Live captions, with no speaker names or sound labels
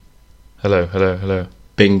Hello, hello, hello.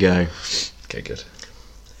 Bingo. Okay, good.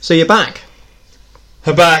 So you're back.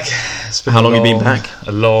 I'm back. It's been How long have you been back?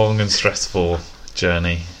 A long and stressful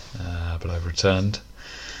journey, but I've returned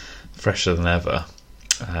fresher than ever.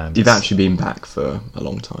 And You've actually been back for a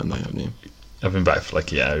long time, though, haven't you? I've been back for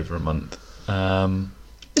over a month.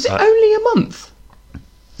 Is it only a month?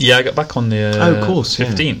 Yeah, I got back on the of course,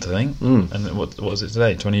 15th, I think. Mm. And what was it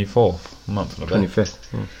today? 24th? A month and a bit. 25th.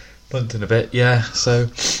 Yeah. Month and a bit, yeah. So,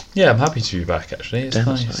 yeah, I'm happy to be back, actually. It's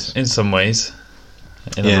nice. In some ways.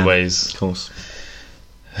 In other ways, of course.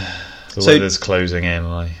 The weather's closing in and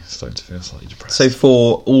I start to feel slightly depressed. So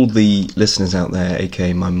for all the listeners out there,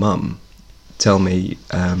 aka my mum, tell me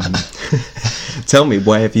where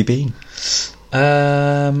have you been?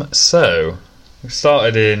 So we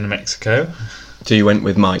started in Mexico. So you went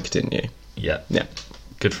with Mike, didn't you? Yeah. Yeah.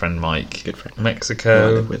 Good friend Mike. Good friend. Mexico, Who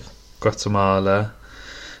I live with. Guatemala,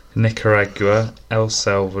 Nicaragua, El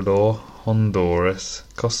Salvador, Honduras,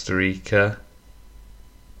 Costa Rica,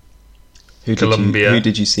 Colombia. Who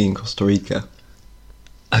did you see in Costa Rica?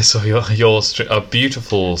 I saw a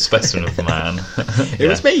beautiful specimen of a man. It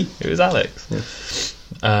was me. It was Alex.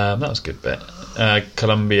 Yeah. That was a good bit.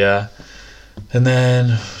 Colombia, and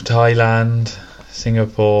then Thailand,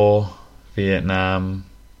 Singapore, Vietnam.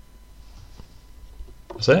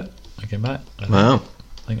 That's it. I came back. Wow. I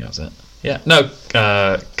think that was it. Yeah. No,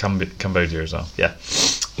 Cambodia as well. Yeah.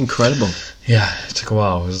 Incredible. Yeah, it took a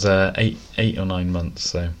while. It was 8 or 9 months,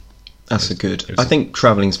 so... That's I think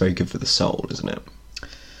travelling's very good for the soul, isn't it?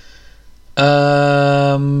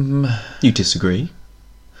 You disagree?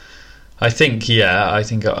 I think, yeah. I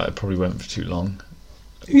think I probably went for too long.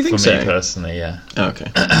 You think so? For me personally, yeah. Oh,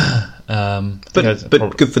 okay.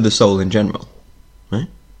 But good for the soul in general, right?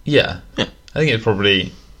 Yeah. Yeah. I think it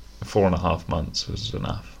probably 4.5 months was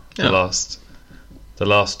enough. Yeah. The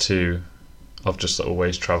last 2 of just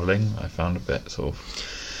always travelling, I found a bit sort of...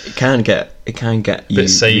 It can get you a bit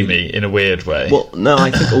samey in a weird way. Well, no, I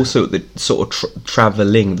think also the sort of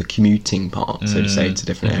travelling, the commuting part, so to say, to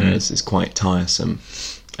different areas is quite tiresome.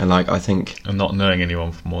 And I think... And not knowing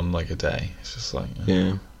anyone for more than a day. It's just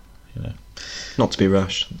yeah. You know. Not to be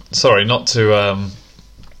rushed. Sorry, not to...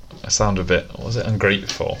 I sound a bit... Was it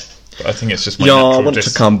ungrateful? But I think it's just my I went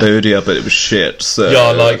to Cambodia, but it was shit, so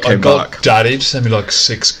I came got back. Daddy to send me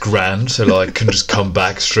 $6,000 so I can just come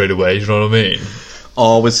back straight away, you know what I mean?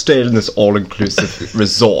 Oh, we stayed in this all-inclusive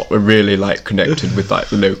resort. We're really connected with the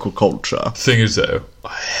local culture. Thing is though,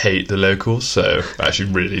 I hate the locals, so I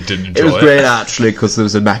actually really didn't enjoy it. It was great actually because there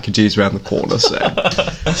was a Mac and Cheese around the corner. So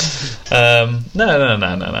no,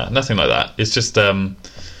 nothing like that. It's just and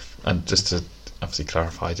just to obviously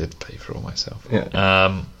clarify, I did pay for all myself.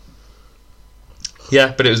 Yeah.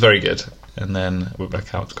 Yeah, but it was very good. And then I went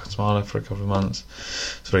back out to Guatemala for a couple of months.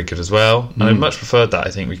 It's very good as well. And I much preferred that,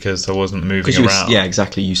 I think, because I wasn't moving around. Yeah,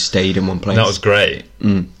 exactly. You stayed in one place. And that was great.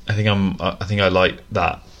 Mm. I think I like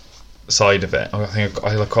that side of it. I think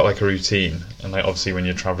I quite like a routine. And obviously, when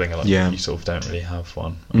you're travelling, you sort of don't really have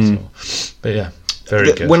one. But yeah,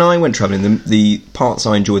 very good. When I went travelling, the parts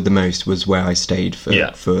I enjoyed the most was where I stayed for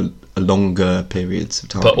longer periods of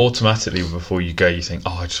time. But automatically, before you go, you think,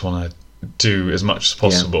 I just want to do as much as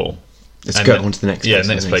possible. Yeah. Let's go on to the next place.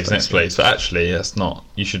 Yeah, next place. But actually, that's not...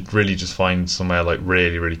 You should really just find somewhere,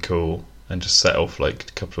 really, really cool and just set off, a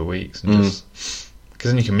couple of weeks. And just...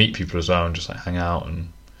 Because then you can meet people as well and just, hang out and...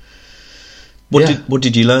 What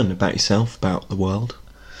did you learn about yourself, about the world?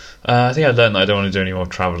 I think I learned that I don't want to do any more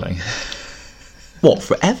travelling. What,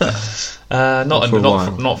 forever?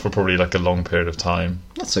 Not for probably, a long period of time.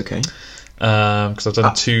 That's okay. Because I've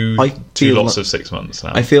done two lots of 6 months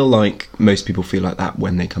now. I feel like most people feel like that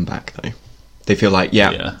when they come back, though. They feel like,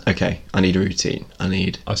 okay, I need a routine.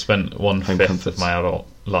 I've spent 1/5 of my adult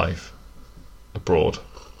life abroad.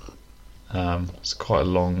 It's quite a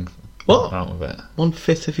long amount of it.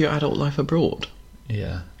 1/5 of your adult life abroad?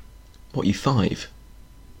 Yeah. What, you 5?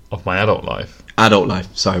 Of my adult life. Adult life,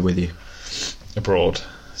 sorry, with you. Abroad.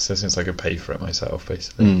 So since I could pay for it myself,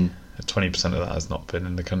 basically. 20% of that has not been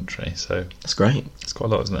in the country, so that's great. It's quite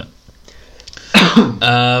a lot, isn't it?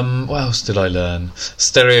 What else did I learn?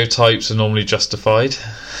 Stereotypes are normally justified.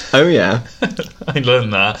 Oh yeah. I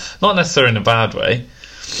learned that, not necessarily in a bad way.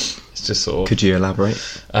 It's just sort of... Could you elaborate?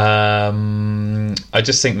 I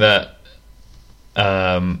just think that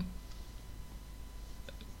you're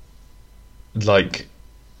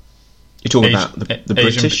talking about the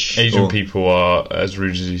British Asian people are as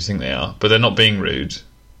rude as you think they are, but they're not being rude.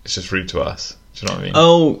 It's just rude to us. Do you know what I mean?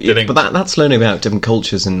 Oh, yeah, but that's learning about different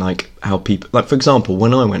cultures and how people... for example,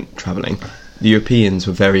 when I went travelling, the Europeans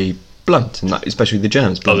were very blunt, and especially the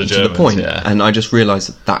Germans, blunt the to Germans, the point. yeah. And I just realised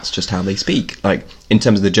that that's just how they speak. Like, in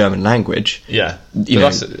terms of the German language, Yeah, you know,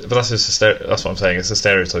 but that's what I'm saying. It's a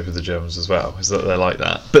stereotype of the Germans as well, is that they're like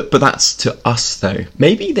that. but that's to us though.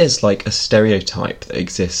 Maybe there's like a stereotype that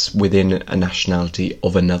exists within a nationality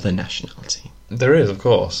of another nationality. There is, of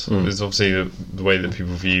course. There's obviously the way that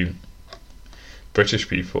people view British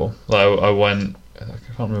people. Like I went, I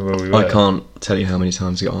can't remember where we were. I can't tell you how many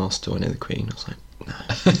times I got asked, do I know the Queen? I was like, no.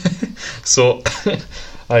 So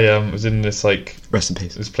I was in this like Rest in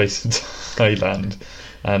peace. this place in Thailand,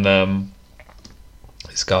 and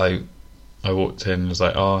this guy, I walked in and was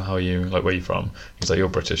like, "Oh, how are you? Like, where are you from?" He's like, "You're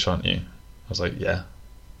British, aren't you?" I was like, "Yeah."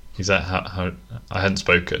 He's like, "How?" I hadn't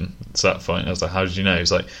spoken, so that fine. I was like, "How did you know?"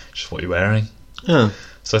 He's like, "Just what you're wearing." Oh.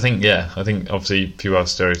 So I think obviously people have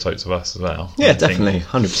stereotypes of us as well. Yeah, I think- definitely,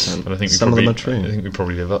 100%. And I think Some of them are true. I think we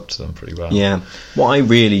probably live up to them pretty well. Yeah. What I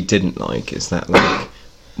really didn't like is that, like,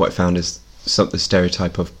 what I found is the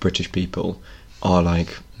stereotype of British people are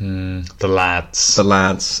like The lads. the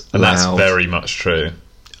lads, And that's loud. very much true.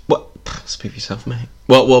 What? Speak for yourself, mate.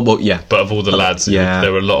 Well, yeah. But of all the lads, yeah.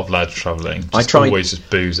 there were a lot of lads travelling. I tried- always just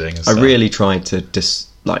boozing. And I stuff. really tried to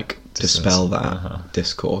dispel that Uh-huh.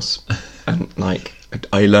 discourse, and like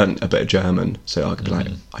I learnt a bit of German, so I could be like,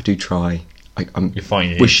 I do try. You're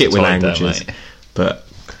fighting we're against shit the with tide there, languages, mate. but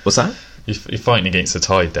what's that? You're fighting against the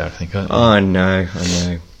tide there, I think. Aren't you? I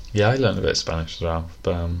know. Yeah, I learned a bit of Spanish as well.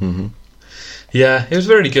 But Mm-hmm. yeah, it was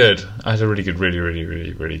very good. I had a really good, really, really,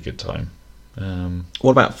 really, really good time.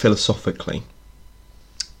 What about philosophically?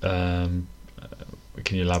 Can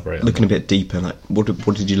you elaborate? Looking on a bit deeper, like what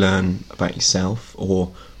did you learn about yourself,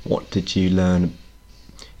 or what did you learn?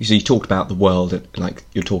 So you talked about the world, like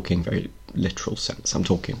you're talking very literal sense. I'm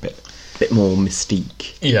talking a bit more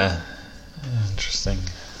mystique. that? Yeah, interesting.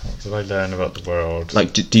 What did I learn about the world?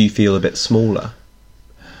 Like, do you feel a bit smaller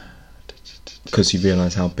because you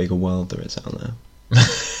realise how big a world there is out there?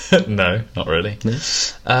 No, not really. No?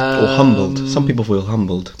 Or humbled. Some people feel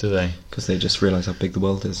humbled Do they? because they just realise how big the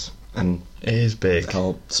world is and It is big.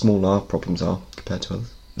 how small our problems are compared to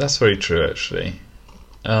others. That's very true, actually.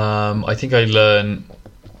 I think I learned.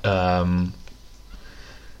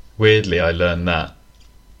 Weirdly, I learned that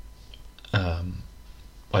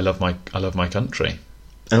I love my country.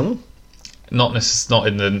 Oh, Not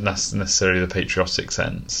in the necessarily the patriotic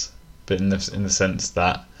sense, but in the sense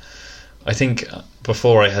that I think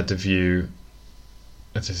before I had the view.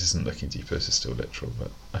 This isn't looking deeper. This is still literal,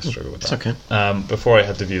 but I struggle with it's that. okay. Before I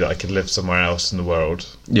had the view that I could live somewhere else in the world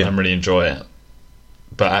and really enjoy it,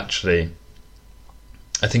 but actually,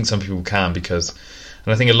 I think some people can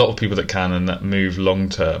and I think a lot of people that can and that move long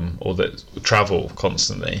term or that travel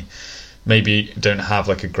constantly, maybe don't have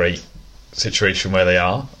like a great situation where they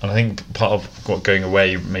are. And I think part of what going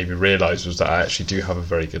away made me realise was that I actually do have a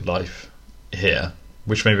very good life here,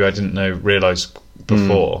 which maybe I didn't realise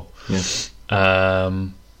before. Yeah.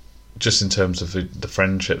 Just in terms of the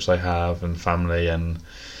friendships I have and family and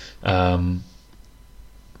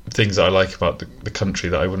things that I like about the country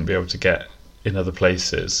that I wouldn't be able to get in other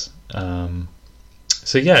places.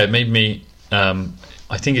 So yeah, it made me.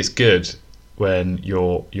 I think it's good when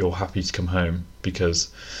you're happy to come home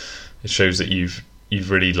because it shows that you've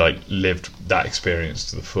really like lived that experience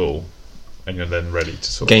to the full, and you're then ready to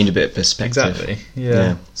sort Gained of a bit of perspective. exactly.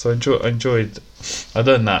 Yeah. So I enjoyed. I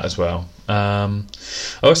learned that as well. I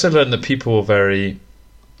also learned that people are very.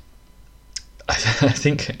 I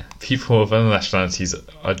think people of other nationalities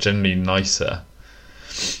are generally nicer.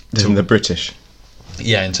 Than the British.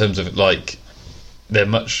 Yeah, in terms of like,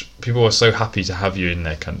 people are so happy to have you in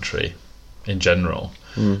their country, in general,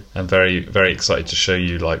 and very very excited to show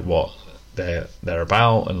you like what they're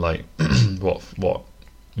about and like what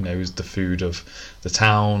is the food of the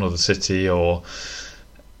town or the city, or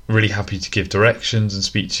really happy to give directions and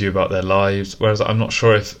speak to you about their lives. Whereas I'm not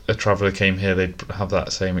sure if a traveller came here they'd have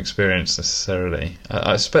that same experience necessarily.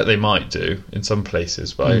 I suspect they might do in some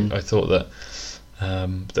places, but I thought that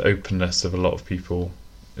the openness of a lot of people,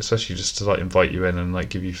 especially just to like invite you in and like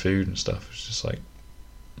give you food and stuff, it's just like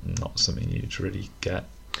not something you'd really get.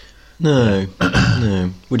 No,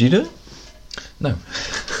 no. Would you do it? No,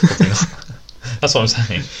 probably not. That's what I'm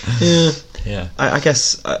saying. Yeah. Yeah. I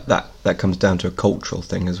guess that comes down to a cultural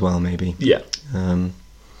thing as well, maybe. Yeah.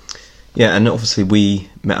 Yeah, and obviously we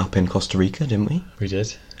met up in Costa Rica, didn't we? We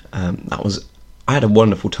did. I had a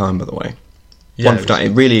wonderful time, by the way. Yeah, Wonderful time.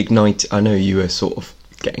 It really ignited. I know you were sort of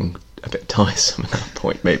getting a bit tiresome at that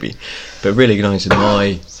point, maybe, but it really ignited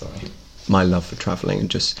my love for travelling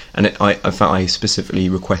I found I specifically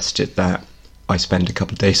requested that I spend a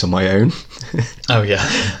couple of days on my own. Oh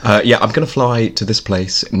yeah. Yeah, I'm going to fly to this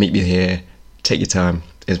place, meet me here, take your time.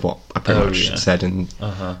 is what I pretty much said in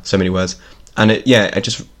Uh-huh. so many words. And it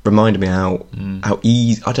just reminded me how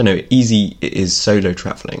easy, I don't know, easy it is solo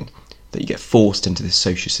travelling, that you get forced into these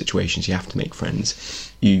social situations, you have to make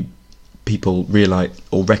friends, people realise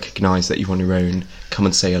or recognise that you're on your own, come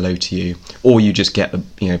and say hello to you, or you just get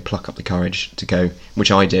the pluck up the courage to go,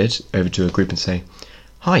 which I did, over to a group and say,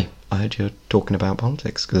 "Hi, I heard you're talking about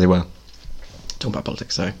politics," because they were talking about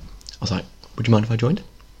politics. So I was like, "Would you mind if I joined?"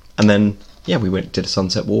 And then we did a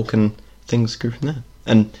sunset walk, and things grew from there.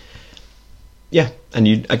 And and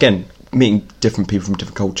you again meeting different people from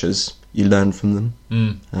different cultures, you learn from them.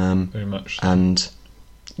 Very much. And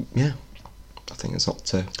I think it's not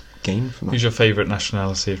to gain from that. Who's your favourite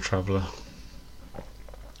nationality of traveller?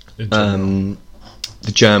 The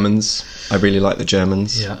Germans. I really like the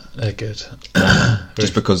Germans. Yeah, they're good.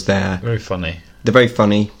 Just because they're very funny. They're very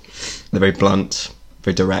funny. They're very blunt,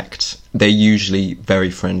 very direct. They're usually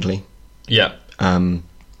very friendly. Yeah.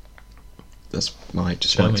 That's my Good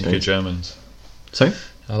experience. Germans. So?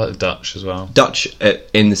 I like the Dutch as well. Dutch,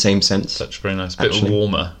 in the same sense. Dutch are very nice. A bit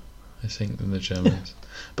warmer, I think, than the Germans.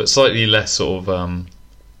 But slightly less sort of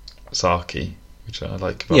sarky, which I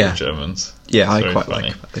like about the Germans. Yeah, it's I quite funny.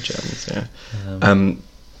 like the Germans,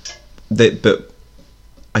 but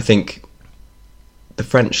I think the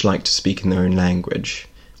French like to speak in their own language.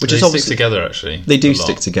 Which is obviously stick together, actually. They do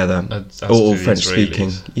stick together. All French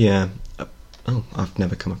speaking. Yeah. Oh, I've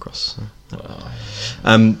never come across.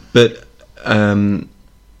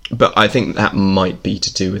 But I think that might be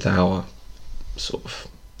to do with our sort of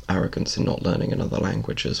arrogance in not learning another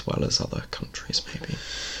language as well as other countries, maybe.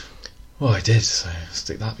 Well, I did, so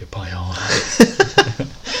stick that up your pie hole.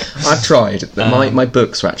 I've tried. My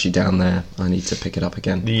books are actually down there. I need to pick it up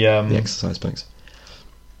again. The exercise books.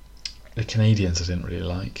 The Canadians I didn't really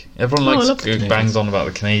like. Everyone bangs on about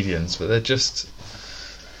the Canadians, but they're just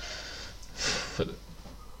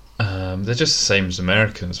the same as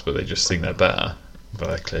Americans, but they just think they're better. But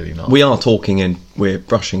they're clearly not. We are talking and we're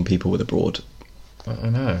brushing people with a broad. I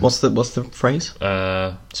know. What's the phrase?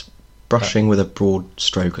 It's brushing with a broad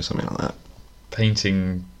stroke or something like that.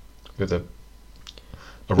 Painting with a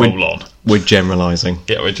roll-on. We're generalising.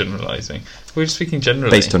 Yeah, we're generalising. We're speaking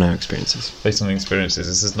generally. Based on our experiences. Based on experiences.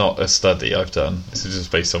 This is not a study I've done. This is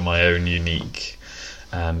just based on my own unique,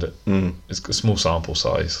 and it's a small sample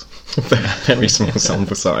size. Very small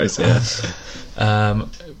sample size, yeah.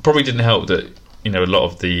 Probably didn't help that, a lot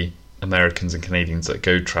of the Americans and Canadians that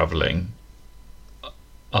go travelling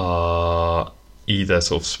are either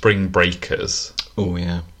sort of spring breakers. Oh,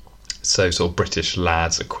 yeah. So sort of British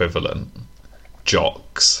lads equivalent,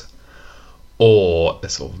 jocks, or they're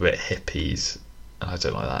sort of a bit hippies, and I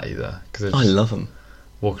don't like that either. I love them.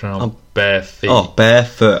 Walking around bare feet. Oh,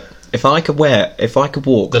 barefoot. If I could walk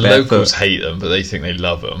the barefoot. Locals hate them, but they think they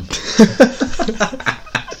love them.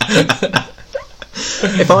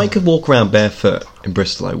 If I could walk around barefoot in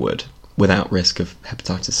Bristol, I would, without risk of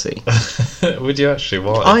hepatitis C. Would you actually?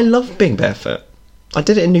 Why? I love being barefoot. I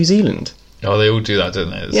did it in New Zealand. Oh, they all do that, don't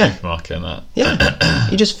they? At the supermarket and that. Yeah.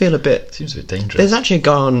 You just feel a bit... Seems a bit dangerous. There's actually a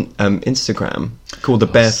guy on Instagram called the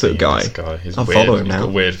Barefoot Guy. I'll follow him now. He's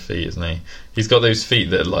got weird feet, isn't he? He's got those feet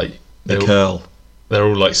that are like... They curl. They're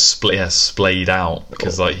all like splayed out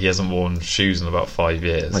because like he hasn't worn shoes in about 5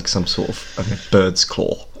 years. Like some sort of bird's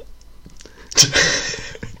claw.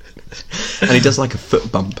 And he does like a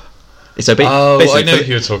foot bump. It's a bit. Oh, I know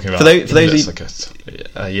who you're talking about. For those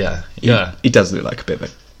he does look like a bit of a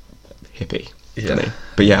hippie, doesn't he?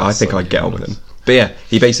 But I think I'd get on with him. But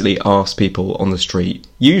he basically asks people on the street,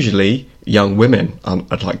 usually young women,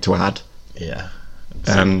 I'd like to add. Yeah.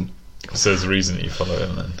 So there's a reason that you follow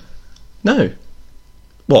him then? No.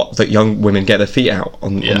 What? That young women get their feet out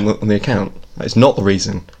on the account? That is not the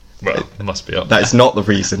reason. Well, it must be up. That is not the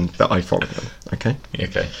reason that I follow them. Okay.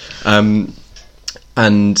 Okay.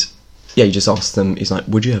 And you just ask them. He's like,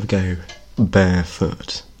 "Would you ever go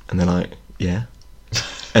barefoot?" And they're like, "Yeah."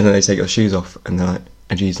 And then they take their shoes off, and they're like,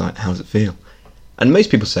 and he's like, "How does it feel?" And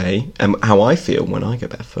most people say, how I feel when I go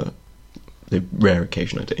barefoot. The rare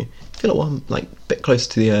occasion I do, I feel like I'm like a bit close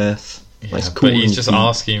to the earth. Yeah, like, cool, but he's just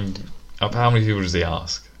asking. How many people does he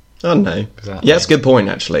ask? I don't know. Yeah, that's a good point,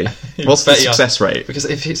 actually. What's the success rate? Because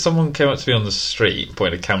if someone came up to me on the street,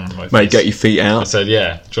 pointed a camera in my face... Mate, get your feet out. I said,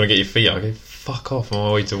 yeah, do you want to get your feet out? I go, fuck off, I'm on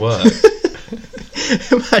my way to work.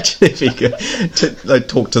 Imagine if he could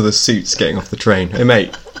talk to the suits getting off the train. Hey,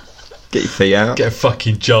 mate, get your feet out. Get a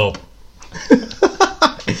fucking job.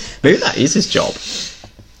 Maybe that is his job.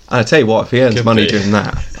 And I tell you what, if he earns money doing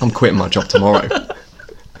that, I'm quitting my job tomorrow.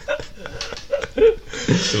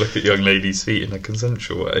 To look at young ladies' feet in a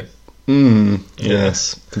consensual way.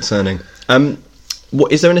 Yes, concerning.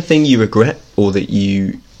 What is there anything you regret, or that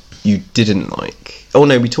you didn't like? Oh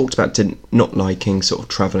no, we talked about not liking sort of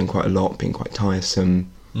travelling quite a lot, being quite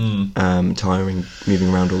tiresome, tiring,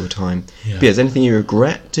 moving around all the time. Yeah. But is there anything you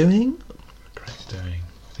regret doing? I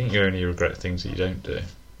think you only regret things that you don't do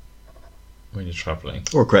when you're travelling.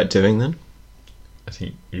 Or regret doing then? I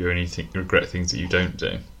think you only regret things that you don't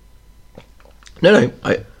do. No,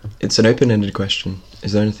 it's an open-ended question.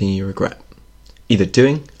 Is there anything you regret? Either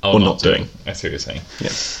doing or not doing? I see what you're saying.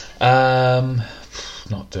 Yeah.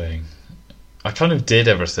 Not doing. I kind of did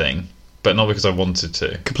everything, but not because I wanted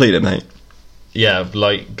to. Complete it, mate. Yeah,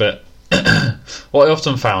 but what I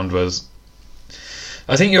often found was,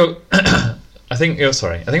 I think what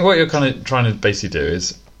you're kind of trying to basically do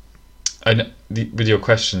is, with your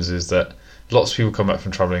questions, is that lots of people come back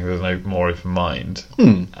from travelling with a more open mind,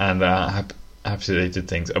 and happy that they did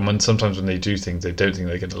things. And sometimes when they do things, they don't think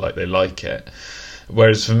they're going to they like it.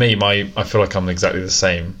 Whereas for me, I feel like I'm exactly the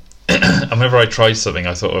same. And whenever I tried something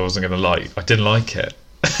I thought I wasn't going to like, I didn't like it.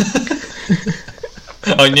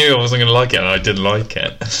 I knew I wasn't going to like it, and I didn't like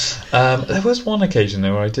it. There was one occasion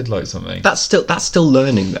though where I did like something. That's still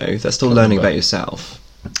learning though. That's still learning about yourself.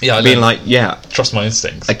 Yeah, being like, yeah, trust my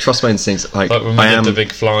instincts. I trust my instincts. Like when we did the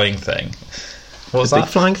big flying thing. What was that? Big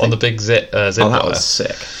flying thing? On the big zip wire. That was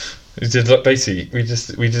sick. We did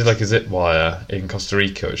we did like a zip wire in Costa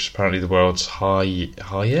Rica, which is apparently the world's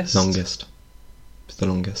highest, longest. It's the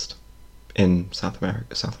longest in South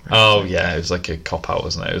America. Oh yeah, it was like a cop out,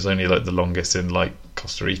 wasn't it? It was only like the longest in like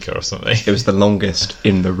Costa Rica or something. It was the longest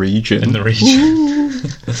in the region.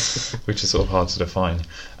 Which is sort of hard to define.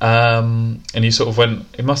 And you sort of went.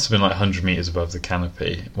 It must have been like 100 meters above the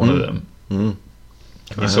canopy. One of them. And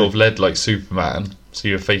you sort of led like Superman, so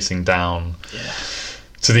you're facing down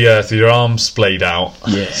to the earth, with your arms splayed out,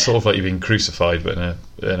 sort of like you've been crucified, but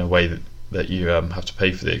in a way that you have to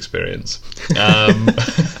pay for the experience.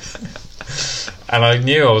 And I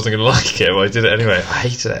knew I wasn't going to like it, but I did it anyway. I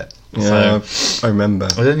hated it. Yeah, I remember.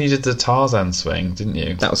 Well, then you did the Tarzan swing, didn't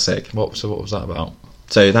you? That was sick. What was that about?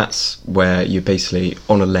 So that's where you're basically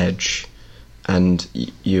on a ledge, and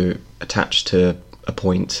you're attached to a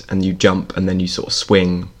point, and you jump, and then you sort of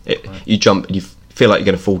swing. You jump, and you feel like you're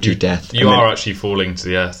going to fall to your death. You are actually falling to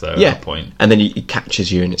the earth, though, at that point. And then it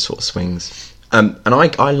catches you, and it sort of swings. And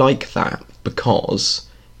I like that because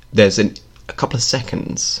there's a couple of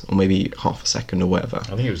seconds, or maybe half a second or whatever.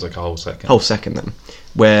 I think it was like a whole second. Whole second then,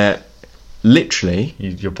 where literally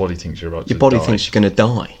your body thinks you're about to die. Your body thinks you're going to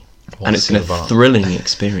die, and it's a thrilling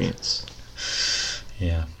experience.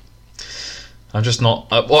 Yeah, I'm just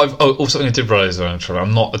not. Also, something I did realise when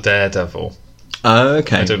I'm not a daredevil.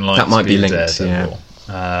 Okay, I don't like that might be linked. Daredevil.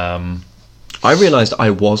 Yeah. I realised I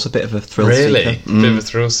was a bit of a thrill seeker. Really, a bit of a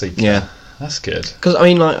thrill seeker. Yeah. That's good. Because I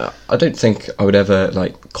mean, like, I don't think I would ever,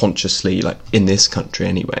 like, consciously, like, in this country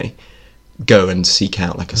anyway, go and seek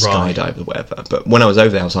out like a skydive or whatever. But when I was over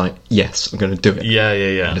there, I was like, yes, I'm going to do it. Yeah.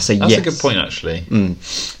 I'm going to say that's a good point, actually. And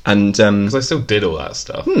because I still did all that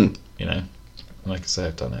stuff. You know, and I can say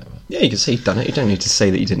I've done it. But... Yeah, you can say you've done it. You don't need to say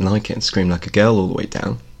that you didn't like it and scream like a girl all the way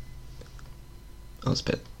down. That was a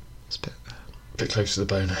bit close to the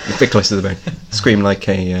bone. A bit close to the bone. Scream like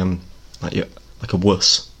a like a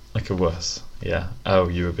wuss. Like a wuss, yeah. Oh,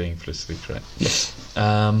 you were being politically correct. Yes.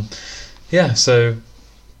 So,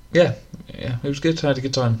 it was good. I had a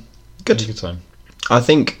good time. Good. Had a good time. I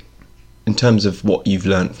think, in terms of what you've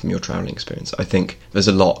learned from your travelling experience, I think there's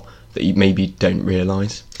a lot that you maybe don't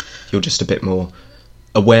realise. You're just a bit more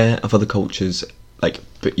aware of other cultures, but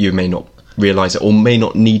you may not realise it or may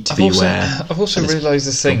not need to be aware. I've also realised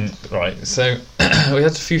this thing, right? So, we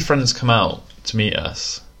had a few friends come out to meet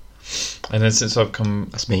us. And then since I've come,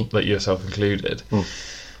 that's me, like yourself included. And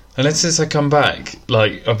then since I come back,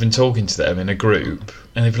 like I've been talking to them in a group,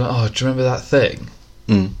 and they've been like, "Oh, do you remember that thing?"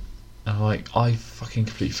 And I'm like, I fucking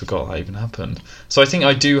completely forgot that even happened. So I think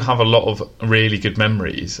I do have a lot of really good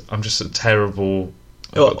memories. I'm just a terrible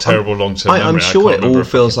long-term memory. I'm sure it all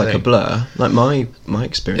feels like a blur. Like my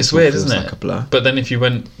experience, it's weird, feels isn't it? Like a blur. But then if you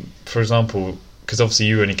went, for example, because obviously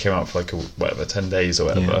you only came out for like 10 days or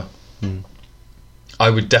whatever. Yeah. I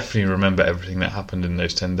would definitely remember everything that happened in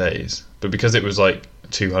those 10 days. But because it was like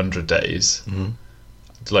 200 days,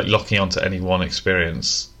 like locking onto any one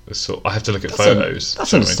experience, I have to look at photos.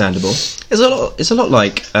 That's understandable. It's a lot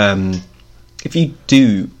like if you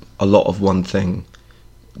do a lot of one thing,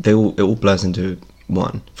 it all blurs into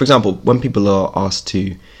one. For example, when people are asked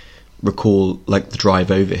to recall like the drive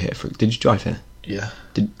over here, did you drive here? Yeah.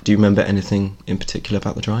 Do you remember anything in particular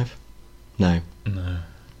about the drive? No.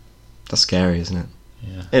 That's scary, isn't it?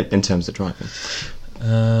 Yeah. In terms of driving.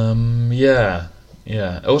 Yeah.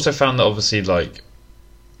 I also found that obviously, like,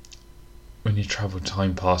 when you travel,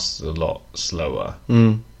 time passes a lot slower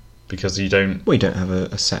Mm. because you don't We don't have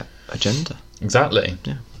a set agenda. exactly.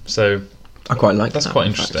 Yeah. So I quite like that's that. quite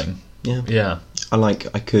in fact. interesting. Yeah. Yeah.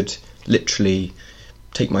 I could literally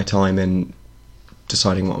take my time in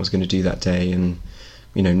deciding what I was going to do that day, and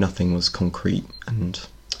nothing was concrete, and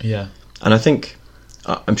Yeah. I think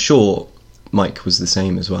I'm sure Mike was the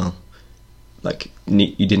same as well. Like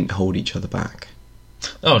you didn't hold each other back,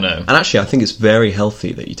 Oh no. and actually I think it's very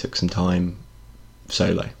healthy that you took some time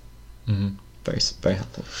solo. hmm Very very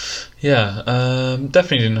healthy. Yeah.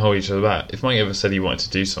 Definitely didn't hold each other back. If Mike ever said he wanted to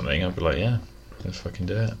do something, I'd be like, yeah, let's fucking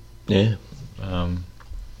do it. Yeah.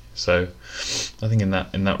 So I think in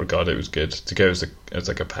that regard it was good to go as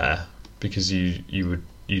like a pair, because you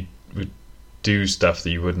would do stuff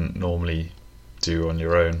that you wouldn't normally do on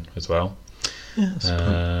your own as well. Yeah. That's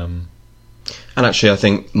great. And actually, I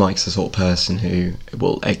think Mike's the sort of person who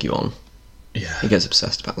will egg you on. Yeah. He gets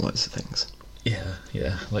obsessed about loads of things.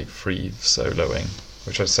 Yeah, like free soloing,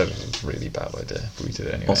 which I said was a really bad idea, but we did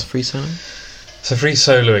it anyway. What's free soloing? So free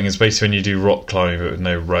soloing is basically when you do rock climbing but with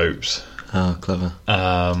no ropes. Oh, clever.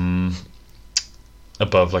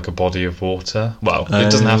 Above like a body of water. Well, it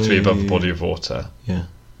doesn't have to be above a body of water, Yeah.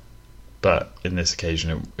 but in this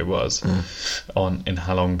occasion it was in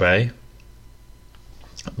Halong Bay.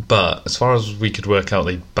 But as far as we could work out,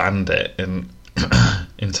 they banned it in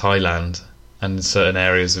in Thailand and in certain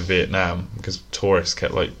areas of Vietnam because tourists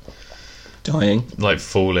kept like Dying.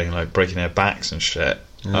 falling, like breaking their backs and shit.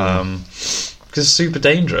 Because it's super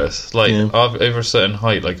dangerous. Like over a certain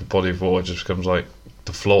height, like a body of water just becomes like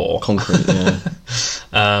the floor, Concrete, yeah.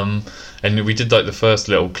 And we did like the first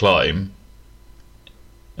little climb,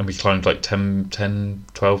 and we climbed like 10,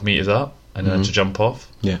 12 meters up, and then had to jump off.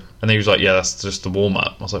 Yeah. And he was like, "Yeah, that's just the warm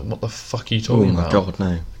up." I was like, "What the fuck are you Oh talking my about?" god, no.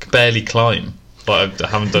 I could barely climb. Like I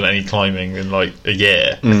haven't done any climbing in like a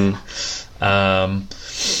year. But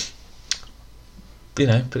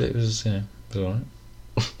it was alright.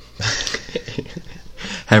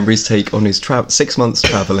 Henry's take on his 6 months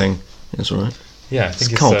travelling. It's alright. Yeah, I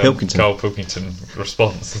think it's Carl Pilkington. Carl Pilkington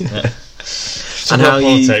response, isn't it? And how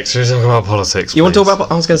politics. Should we talk about politics? You want to talk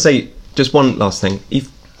about? I was going to say just one last thing.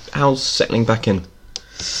 How's settling back in?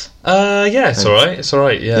 Yeah, it's all right. It's all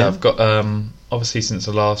right. Yeah, Yeah. I've got obviously since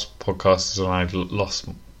the last podcast is when I lost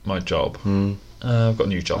my job. I've got a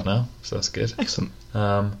new job now, so that's good. Excellent.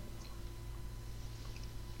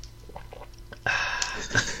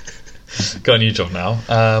 Got a new job now,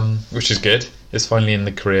 which is good. It's finally in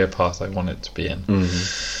the career path I want it to be in.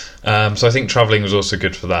 So I think travelling was also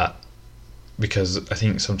good for that, because I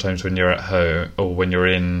think sometimes when you're at home or when you're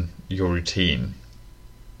in your routine,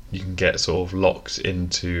 you can get sort of locked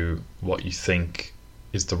into what you think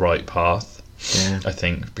is the right path. Yeah. I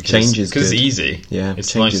think because Change is it's good. easy. Yeah,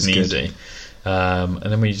 it's change nice and is good. easy. And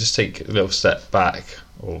then when you just take a little step back,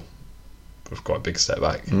 or quite a big step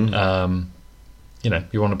back, you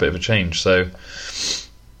want a bit of a change. So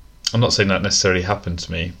I'm not saying that necessarily happened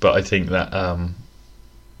to me, but I think that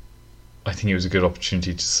I think it was a good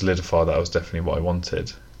opportunity to solidify that was definitely what I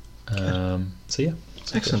wanted. So yeah,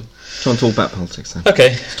 excellent. Do you want to talk about politics then?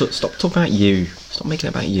 Okay. Stop talking about you. Stop making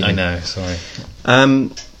it about you. I know. Sorry.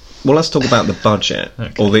 Well, let's talk about the budget,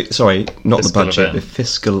 Okay. or not Fiscal the budget, event. the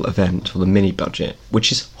fiscal event, or the mini budget,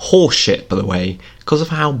 which is horseshit, by the way, because of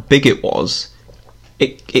how big it was.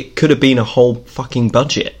 It could have been a whole fucking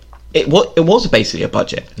budget. It was basically a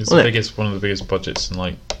budget. It's wasn't the it? biggest, one of the biggest budgets in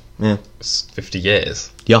like Yeah. 50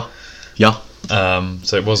 years. Yeah.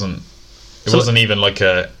 So it wasn't. It wasn't even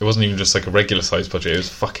just like a regular sized budget. It was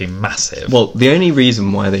fucking massive. Well, the only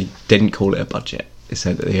reason why they didn't call it a budget is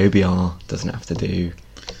so that the OBR doesn't have to do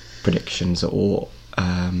predictions or.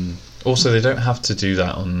 Also, they don't have to do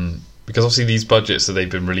that because obviously these budgets that they've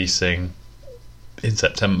been releasing in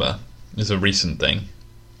September is a recent thing.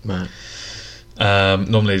 Right.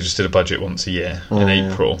 Normally they just did a budget once a year in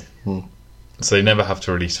April, Mm. so they never have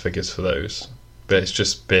to release figures for those. But it's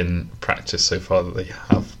just been practice so far that they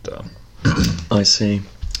have done. I see.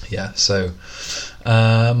 Yeah. So.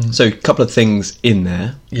 So a couple of things in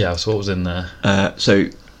there. Yeah. So what was in there? So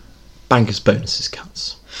bankers' bonuses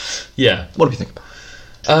cuts. Yeah. What do you think about?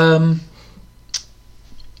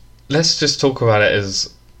 Let's just talk about it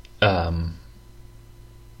as.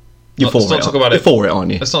 You're for it,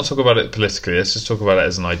 aren't you? Let's not talk about it politically. Let's just talk about it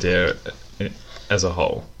as an idea as a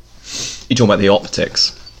whole. You're talking about the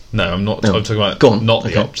optics. No, I'm not. No. I'm talking about Go on. not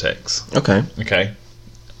Okay. the optics. Okay. Okay.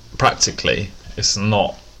 Practically, it's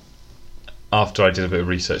not. After I did a bit of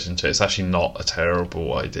research into it, it's actually not a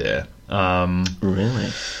terrible idea. Really?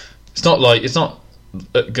 It's not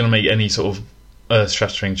going to make any sort of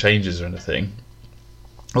earth-shattering changes or anything.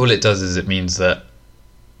 All it does is it means that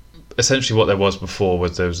essentially what there was before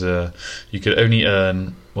was you could only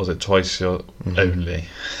earn, was it twice your only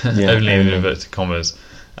only in inverted commas,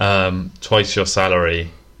 twice your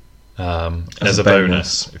salary as a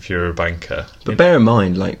bonus if you're a banker. But bear in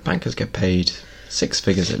mind, like, bankers get paid 6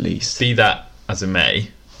 figures at least. Be that as it may,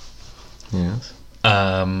 Yes.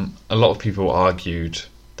 a lot of people argued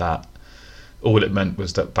that all it meant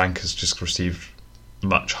was that bankers just received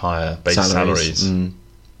much higher base salaries.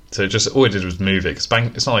 So all it did was move it, because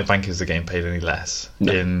it's not like bankers are getting paid any less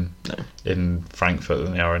in Frankfurt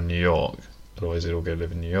than they are in New York. Otherwise, they'd all go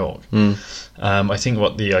live in New York. I think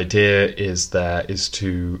what the idea is there is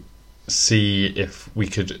to see if we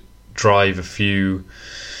could drive a few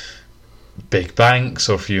big banks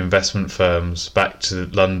or a few investment firms back to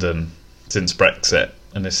London since Brexit,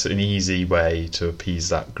 and it's an easy way to appease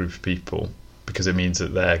that group of people, because it means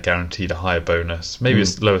that they're guaranteed a higher bonus, maybe a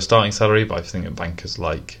lower starting salary, but I think that bankers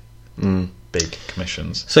like big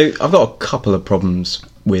commissions. So I've got a couple of problems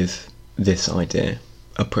with this idea,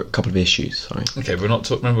 a couple of issues. Sorry. Okay, we're not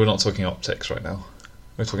talking optics right now.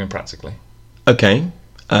 We're talking practically. Okay.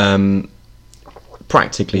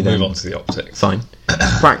 Practically, We'll then move on to the optics. Fine.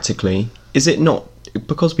 Practically, is it not,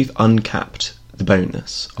 because we've uncapped the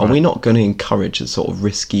bonus? Are we not going to encourage the sort of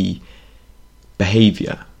risky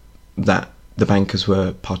behaviour that the bankers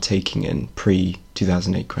were partaking in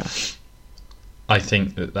pre-2008 crash? I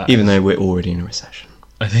think that even though we're already in a recession.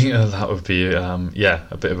 I think that would be a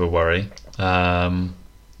bit of a worry. I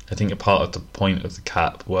think a part of the point of the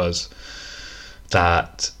cap was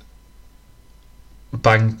that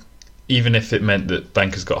even if it meant that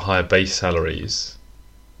bankers got higher base salaries,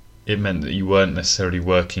 it meant that you weren't necessarily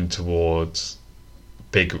working towards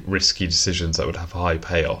big risky decisions that would have high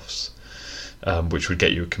payoffs, which would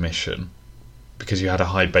get you a commission, because you had a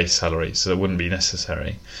high base salary, so that wouldn't be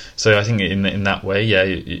necessary. So I think in that way,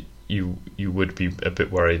 you would be a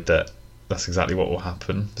bit worried that that's exactly what will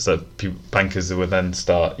happen. So bankers will then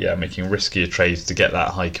start making riskier trades to get that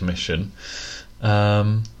high commission.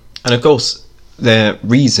 And of course, their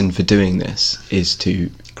reason for doing this is to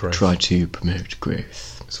growth. Try to promote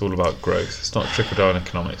growth. It's all about growth. It's not trickle-down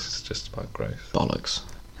economics. It's just about growth. Bollocks.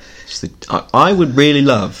 I would really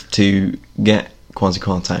love to get Kwasi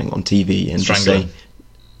Kwarteng on TV and just say,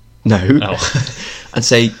 and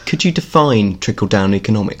say, could you define trickle-down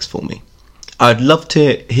economics for me? I'd love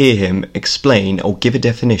to hear him explain or give a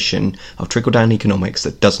definition of trickle-down economics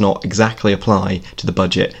that does not exactly apply to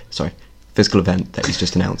the fiscal event that he's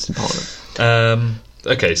just announced in Parliament.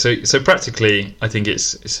 Okay, so practically, I think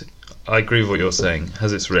it's. I agree with what you're saying. It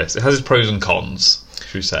has its risks. It has its pros and cons,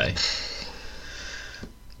 should we say?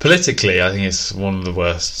 Politically, I think it's one of the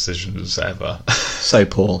worst decisions ever. So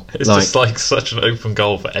poor. It's just like such an open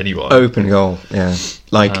goal for anyone. Open goal, yeah.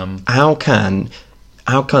 Like, how can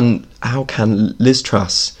Liz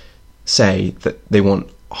Truss say that they want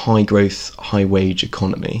high growth, high wage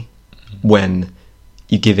economy when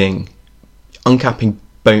you're giving uncapping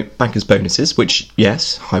bankers bonuses, which,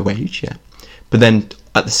 yes, high wage, yeah, but then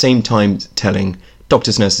at the same time telling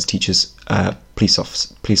doctors, nurses, teachers, police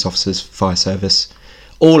officers, fire service,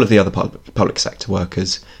 all of the other public sector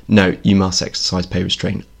workers, no, you must exercise pay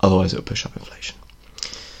restraint, otherwise it will push up inflation.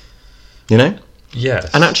 You know?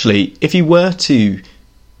 Yes. And actually, if you were to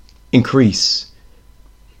increase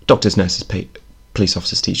doctors, nurses, police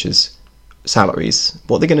officers, teachers' salaries,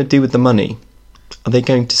 what are they going to do with the money? Are they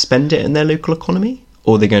going to spend it in their local economy,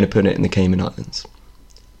 or are they going to put it in the Cayman Islands?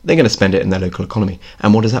 They're going to spend it in their local economy.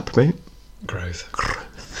 And what does that promote? Growth.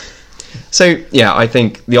 So, yeah, I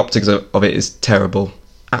think the optics of it is terrible.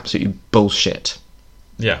 Absolutely bullshit.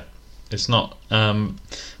 Yeah, it's not. I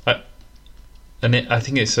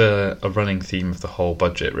think it's a running theme of the whole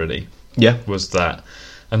budget, really. Yeah. Was that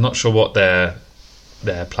I'm not sure what their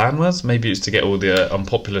plan was. Maybe it's to get all the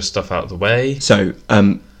unpopular stuff out of the way. So,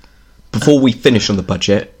 before we finish on the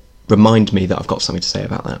budget, remind me that I've got something to say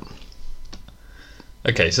about that.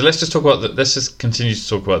 Okay, so let's just talk about let's just continue to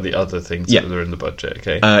talk about the other things that are in the budget.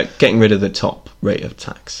 Okay, getting rid of the top rate of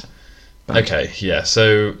tax. Okay, yeah.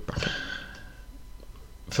 So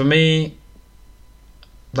for me,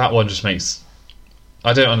 that one just makes.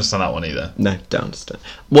 I don't understand that one either. No, don't understand.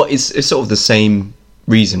 It's sort of the same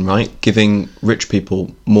reason, right? Giving rich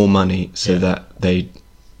people more money so that they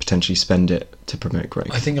potentially spend it to promote growth.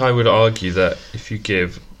 I think I would argue that if you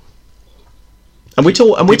give. And we're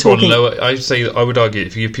talking. I would argue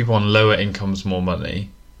if you give people on lower incomes more money,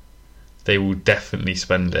 they will definitely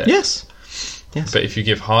spend it. Yes. But if you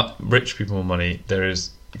give rich people more money,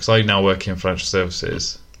 because I now work in financial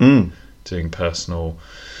services, doing personal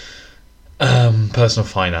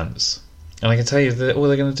finance, and I can tell you that all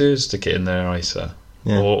they're going to do is stick it in their ISA,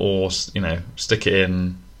 or stick it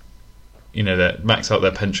in they max out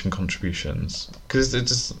their pension contributions because they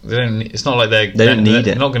don't. It's not like They don't need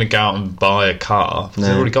they're it. not going to go out and buy a car because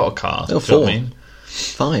they've already got a car. They'll Do you know what I fall. mean?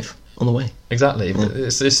 5 on the way. Exactly.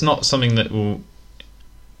 It's not something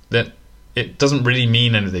that it doesn't really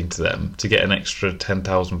mean anything to them to get an extra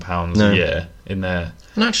 £10,000 No. a year in their.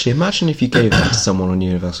 And actually, imagine if you gave that to someone on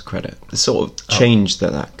universal credit. The sort of change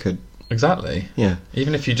that could. Exactly. Yeah.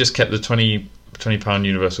 Even if you just kept the £20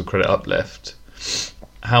 universal credit uplift,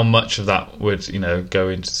 how much of that would go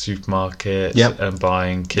into supermarkets Yep. and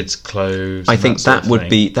buying kids' clothes? I and think sort that of would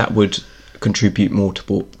thing? that would contribute more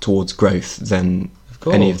towards growth than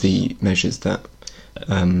any of course. the measures that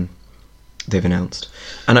they've announced.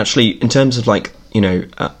 And actually, in terms of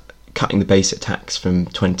cutting the basic tax from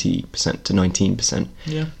 20% to 19%,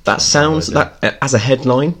 Yeah. that sounds idea. that as a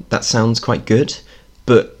headline that sounds quite good,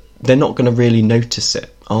 but they're not going to really notice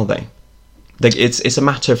it, are they? It's a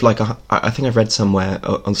matter of I think I've read somewhere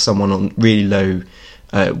on someone on really low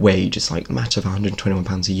wage. It's like a matter of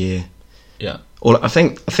 £121 a year. Yeah. Or I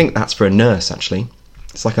think that's for a nurse actually.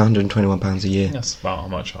 It's like £121 a year. That's about how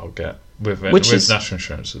much I'll get with Which is- national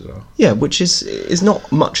insurance as well. Yeah, which is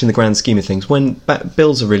not much in the grand scheme of things. When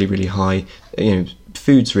bills are really, really high,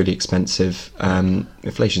 food's really expensive,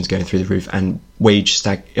 inflation's going through the roof, and wage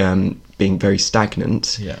being very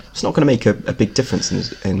stagnant. Yeah. It's not going to make a big difference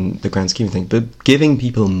in the grand scheme of things. But giving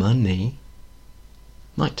people money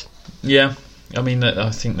might. Yeah, I mean, I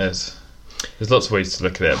think there's lots of ways to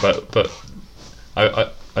look at it, but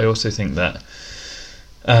I also think that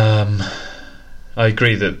I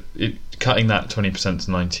agree that cutting that 20%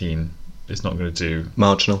 to 19 is not going to do.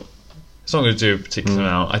 Marginal. It's not going to do a particular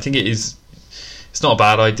amount. I think it is. It's not a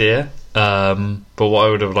bad idea, but what I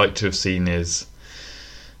would have liked to have seen is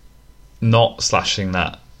not slashing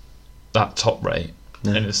that top rate,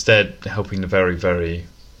 No. and instead helping the very, very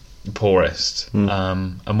poorest.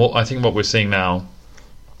 And what we're seeing now,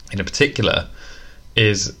 in particular,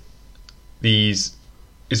 is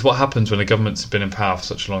what happens when a government's been in power for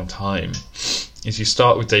such a long time. Is you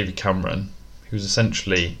start with David Cameron, who's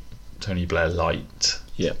essentially Tony Blair light,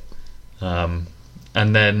 Yeah. and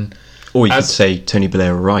then. Or you could say Tony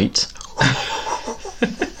Blair right.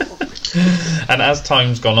 And as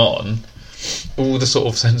time's gone on, all the sort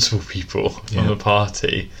of sensible people from Yeah. the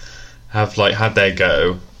party have had their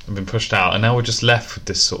go and been pushed out, and now we're just left with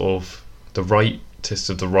this sort of the rightist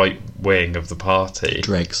of the right wing of the party,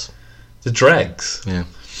 Dregs. the dregs. Yeah.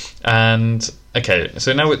 And okay,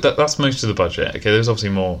 so now that's most of the budget. Okay, there's obviously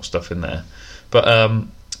more stuff in there, but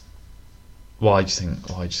why do you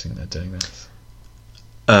think they're doing this?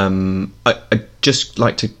 I'd just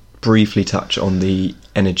like to briefly touch on the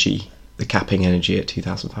capping energy at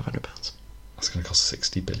 £2,500. That's going to cost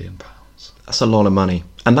 £60 billion. That's a lot of money,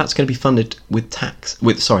 and that's going to be funded with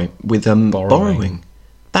borrowing.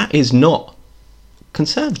 That is not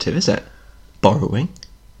conservative, is it? Borrowing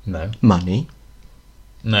money,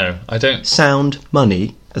 No, I don't. sound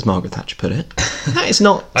money, as Margaret Thatcher put it. That is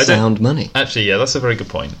not sound money. Actually, yeah, that's a very good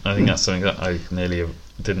point. I think that's something that I nearly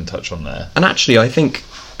didn't touch on there. And actually, I think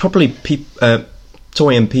probably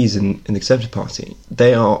Tory MPs in the Conservative Party,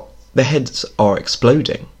 their heads are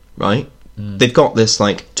exploding, right? They've got this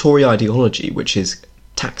Tory ideology, which is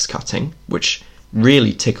tax cutting, which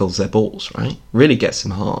really tickles their balls, right? Really gets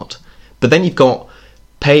them hard. But then you've got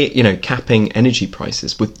capping energy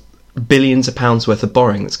prices with billions of pounds worth of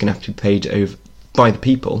borrowing that's going to have to be paid over by the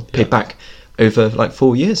people, paid back over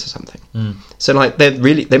 4 years or something. So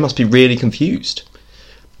they must be really confused.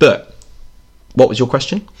 But what was your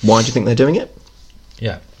question? Why do you think they're doing it?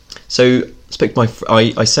 Yeah. So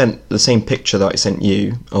I sent the same picture that I sent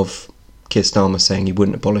you of Keir Starmer saying he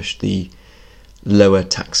wouldn't abolish the lower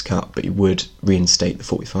tax cut, but he would reinstate the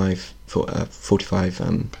 45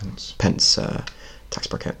 pence tax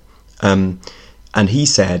bracket. And he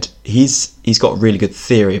said he's got a really good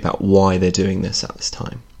theory about why they're doing this at this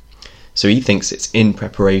time. So he thinks it's in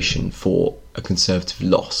preparation for a Conservative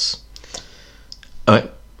loss.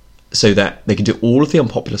 So that they can do all of the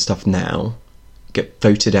unpopular stuff now, get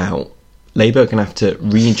voted out. Labour are going to have to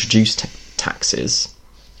reintroduce taxes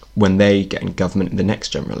when they get in government in the next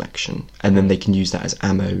general election, and then they can use that as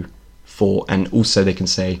ammo and also they can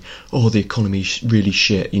say, oh, the economy's really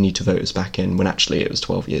shit, you need to vote us back in, when actually it was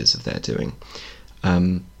 12 years of their doing.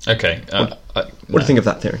 Okay. What do you think of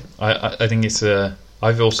that theory? I think it's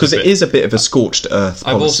I've also because it is a bit of a scorched earth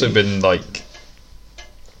policy. I've also been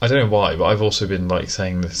I don't know why, but I've also been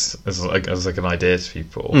saying this as an idea to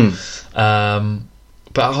people.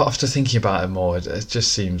 But after thinking about it more, it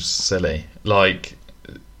just seems silly.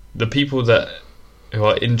 The people who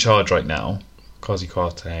are in charge right now, Kwasi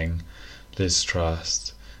Kwarteng, Liz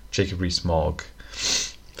Truss, Jacob Rees-Mogg,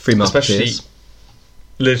 Free especially marketeers.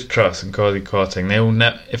 Liz Truss and Kwasi Kwarteng, they will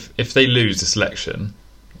if they lose this election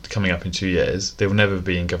coming up in 2 years, they will never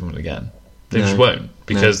be in government again. They just won't,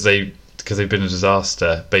 because they've been a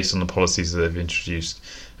disaster based on the policies that they've introduced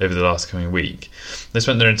over the last coming week. They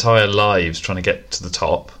spent their entire lives trying to get to the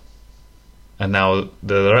top, and now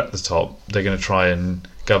they're at the top, they're going to try and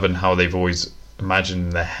govern how they've always imagined in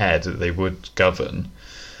their head that they would govern.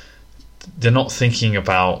 They're not thinking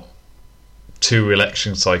about 2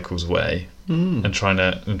 election cycles away and trying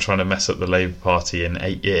to mess up the Labour Party in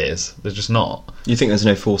 8 years. They're just not. You think there's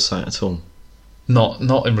no foresight at all?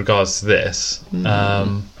 Not in regards to this,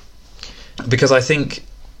 because I think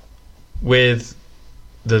with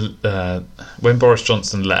the when Boris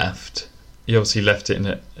Johnson left, he obviously left it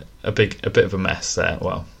in a bit of a mess there.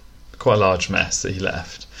 Well, quite a large mess that he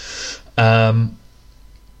left. But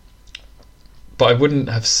I wouldn't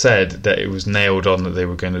have said that it was nailed on that they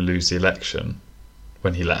were going to lose the election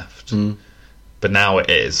when he left. But now it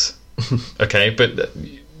is. Okay,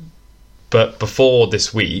 but before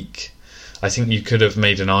this week, I think you could have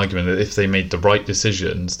made an argument that if they made the right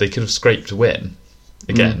decisions, they could have scraped a win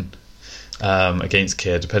again against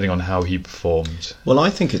Keir, depending on how he performed. Well, I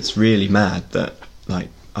think it's really mad that, like,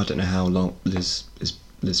 I don't know how long Liz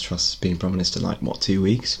Truss has been Prime Minister, like, what, 2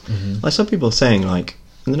 weeks? Like, some people are saying, like,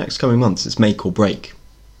 in the next coming months, it's make or break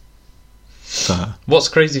for her. What's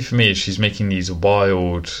crazy for me is she's making these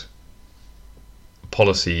wild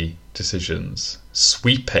policy decisions,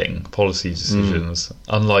 sweeping policy decisions,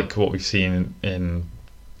 unlike what we've seen in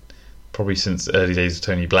probably since the early days of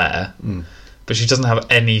Tony Blair. But she doesn't have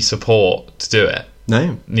any support to do it.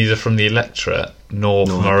 No. Neither from the electorate nor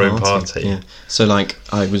from her own party. Yeah. So, like,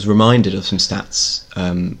 I was reminded of some stats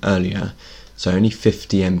earlier. So only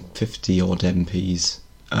 50 odd MPs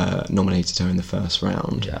nominated her in the first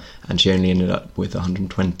round, and she only ended up with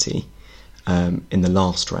 120 in the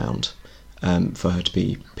last round for her to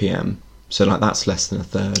be PM. So, like, that's less than a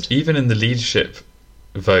third. Even in the leadership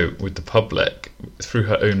vote with the public, through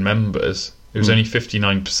her own members, it was only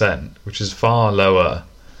 59%, which is far lower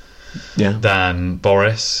than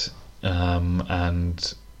Boris,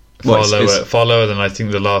 and far lower than I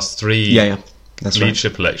think the last 3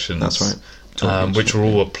 leadership elections. That's right. Which were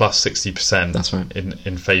all a plus 60%. That's right.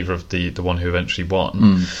 In favour of the one who eventually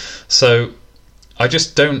won. So I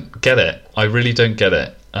just don't get it. I really don't get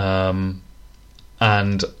it.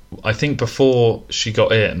 And I think before she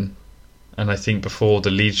got in, and I think before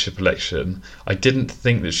the leadership election, I didn't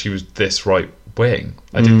think that she was this right wing.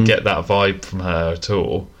 I didn't get that vibe from her at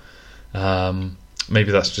all.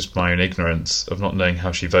 Maybe that's just my own ignorance of not knowing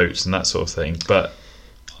how she votes and that sort of thing. But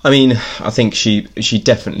I mean, I think she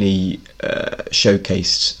definitely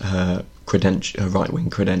showcased her right wing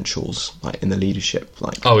credentials, like in the leadership.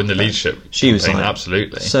 Like, in the leadership, she was like,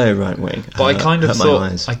 absolutely so right wing. But I kind of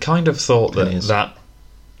thought that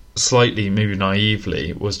slightly, maybe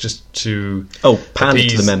naively, was just to pander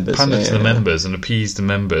to the members, and appease the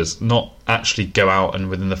members, not actually go out and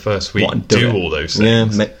within the first week do all those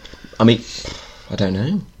things. Yeah, I mean, I don't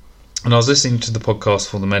know. And I was listening to the podcast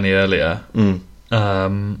for the Many earlier. I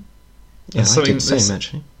did the same,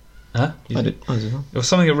 actually. Huh? I did as well. It was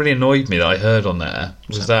something that really annoyed me that I heard on there,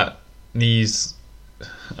 was that these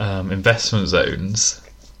investment zones,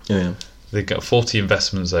 they've got 40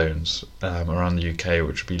 investment zones around the UK,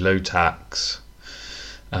 which would be low tax,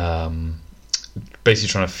 basically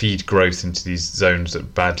trying to feed growth into these zones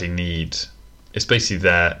that badly need. It's basically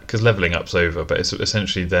their, because levelling up's over, but it's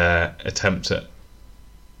essentially their attempt at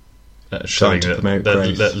showing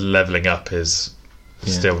that levelling up is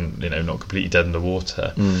still, not completely dead in the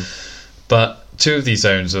water. But 2 of these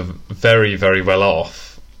zones are very, very well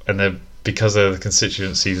off, and they're because of the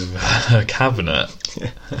constituencies of her cabinet.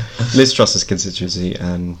 Liz Truss's constituency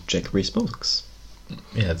and Jacob Rees-Moggs.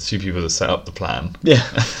 Yeah, the 2 people that set up the plan. Yeah.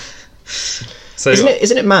 So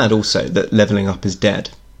isn't it mad also that levelling up is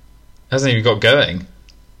dead? Hasn't even got going.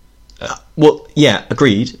 Well, yeah,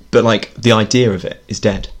 agreed. But, like, the idea of it is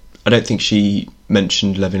dead. I don't think she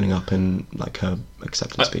mentioned levelling up in, like, her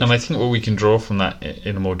acceptance speech. And I think what we can draw from that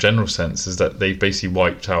in a more general sense is that they've basically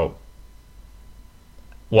wiped out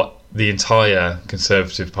what the entire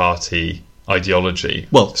Conservative Party ideology.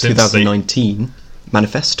 Well, 2019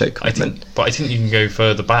 manifesto commitment. But I think you can go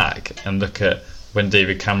further back and look at when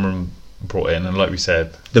David Cameron brought in, and like we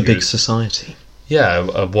said, the big society. Yeah,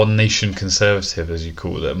 a one nation Conservative, as you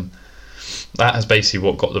call them. That is basically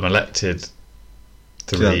what got them elected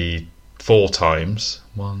 4 times.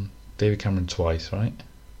 David Cameron twice, right?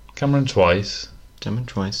 Cameron twice.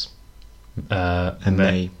 And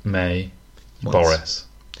May. Boris.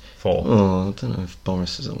 4. Oh, I don't know if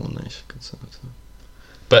Boris is a one nation Conservative.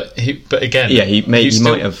 But again, he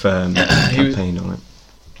still, might have campaigned on it.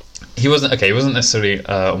 He wasn't necessarily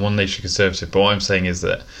a One Nation conservative, but what I'm saying is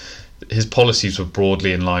that his policies were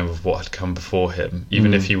broadly in line with what had come before him,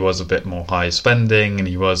 even if he was a bit more high spending and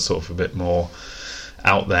he was sort of a bit more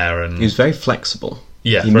out there. And he was very flexible.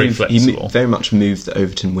 Yeah, flexible. He very much moved the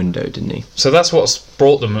Overton window, didn't he? So that's what's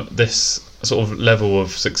brought them this sort of level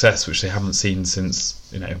of success, which they haven't seen since,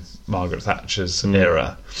 Margaret Thatcher's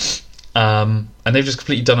era. And they've just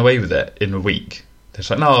completely done away with it in a week. They're just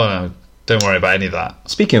like, no, don't worry about any of that.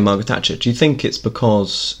 Speaking of Margaret Thatcher, do you think it's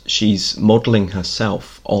because she's modelling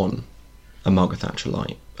herself on a Margaret Thatcher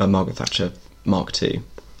Mark II?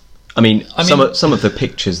 I mean, some of the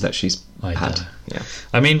pictures that she's had. Yeah.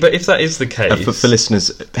 I mean, but if that is the case... For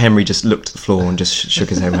listeners, Henry just looked at the floor and just shook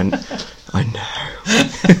his head and went, I know.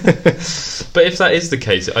 But if that is the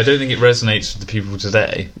case, I don't think it resonates with the people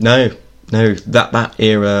today. No, that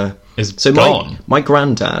era... is gone. My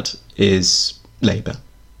granddad is Labour.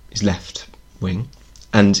 He's left wing.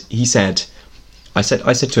 And he said... I said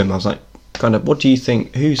to him, I was like, Grandad, what do you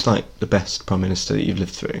think... Who's, like, the best Prime Minister that you've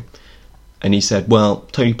lived through? And he said, well,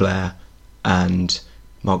 Tony Blair and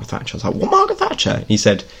Margaret Thatcher. I was like, what, Margaret Thatcher? And he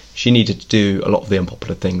said she needed to do a lot of the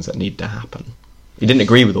unpopular things that needed to happen. He didn't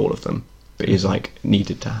agree with all of them, but he was like,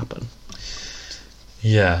 needed to happen.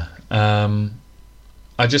 Yeah.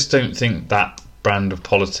 I just don't think that brand of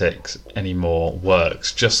politics anymore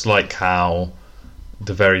works. Just like how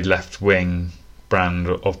the very left-wing brand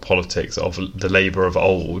of politics of the Labour of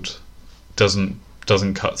old doesn't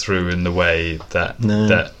cut through in the way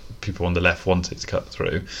that people on the left want it to cut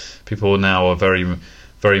through. People now are very,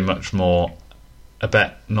 very much more, I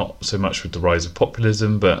bet, not so much with the rise of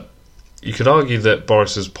populism, but you could argue that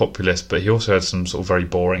Boris was populist, but he also had some sort of very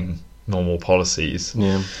boring, normal policies.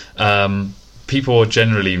 Yeah. People are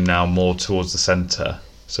generally now more towards the centre,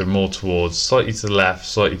 so more towards slightly to the left,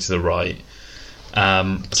 slightly to the right.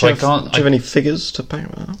 Do you have any figures to back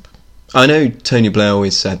that up? I know Tony Blair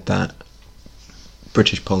always said that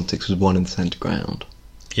British politics was won in the centre ground.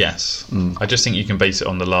 Yes. I just think you can base it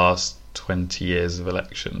on the last 20 years of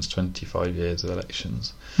elections, 25 years of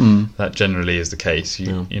elections. That generally is the case.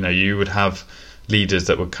 You would have leaders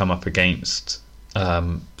that would come up against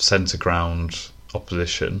centre ground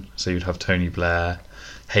opposition. So you'd have Tony Blair,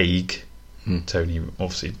 Haig. Tony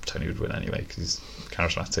would win anyway because he's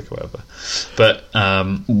charismatic or whatever. But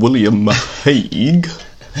William Hague,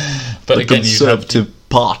 but the again, Conservative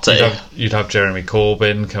Party. You'd have Jeremy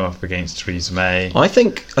Corbyn come up against Theresa May. I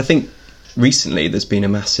think recently there's been a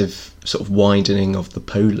massive sort of widening of the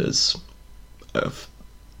polars of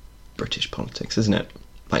British politics, isn't it?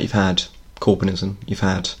 Like you've had Corbynism, you've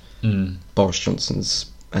had Boris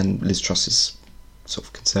Johnson's and Liz Truss's sort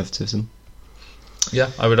of conservatism.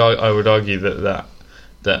 Yeah, I would argue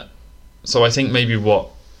that. So I think maybe what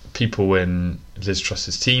people in Liz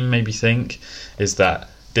Truss's team maybe think is that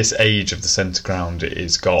this age of the centre ground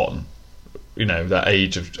is gone. That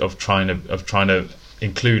age of trying to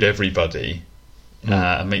include everybody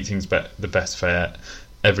and make things the best for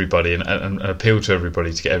everybody and appeal to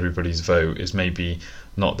everybody to get everybody's vote is maybe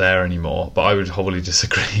not there anymore. But I would wholly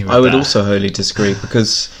disagree with that. I would also wholly disagree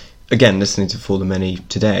because, again, listening to For the Many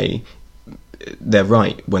today, they're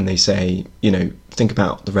right when they say, think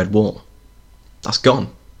about the Red Wall. That's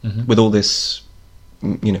gone with all this,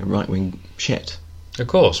 right-wing shit. Of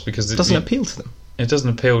course, because it doesn't appeal to them. It doesn't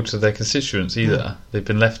appeal to their constituents either. Yeah. They've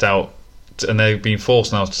been left out, and they've been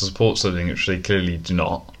forced now to support something which they clearly do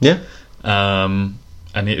not. Yeah. And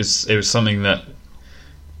it was something that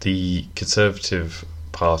the Conservative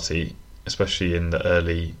Party, especially in the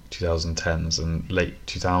early 2010s and late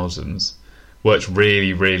 2000s, worked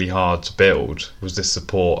really, really hard to build, was this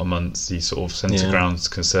support amongst these sort of centre ground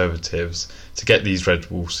Conservatives to get these Red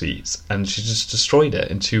Wall seats, and she just destroyed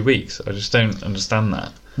it in 2 weeks. I just don't understand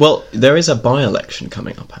that. Well, there is a by-election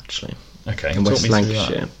coming up, actually. Okay, in West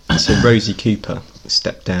Lancashire. So Rosie Cooper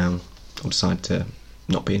stepped down or decided to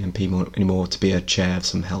not be an MP anymore to be a chair of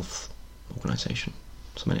some health organisation,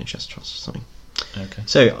 some NHS trust or something. Okay.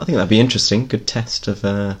 So I think that'd be interesting. Good test of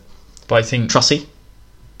Trussy.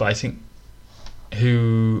 But I think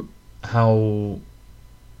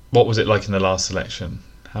what was it like in the last election?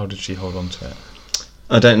 How did she hold on to it?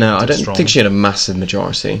 I don't know. I don't think she had a massive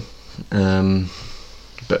majority.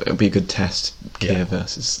 But it'll be a good test. Keir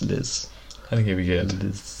versus Liz. I think it'll be good.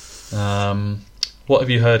 Liz. What have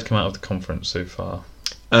you heard come out of the conference so far?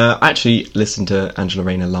 I actually listened to Angela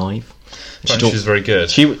Rayner live. She's very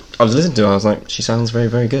good. I was listening to her, I was like, she sounds very,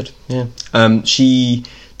 very good. Yeah. She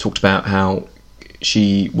talked about how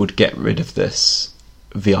she would get rid of this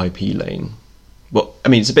VIP lane. Well, I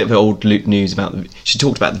mean, it's a bit of old news about... She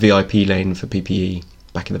talked about the VIP lane for PPE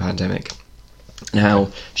back in the pandemic.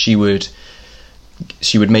 Now she would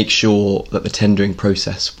make sure that the tendering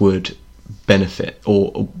process would benefit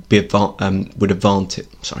or would advantage.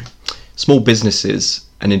 Small businesses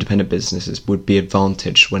and independent businesses would be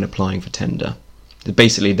advantaged when applying for tender.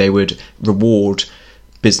 Basically, they would reward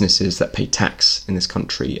businesses that pay tax in this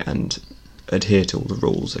country and adhere to all the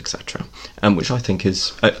rules, etc. Which I think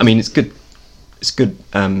is, it's good. It's good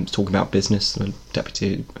talking about business. The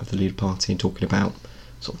deputy of the Leader Party and talking about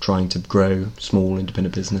sort of trying to grow small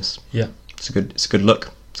independent business. Yeah, it's a good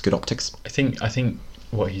look. It's good optics. I think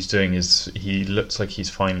what he's doing is he looks like he's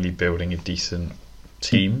finally building a decent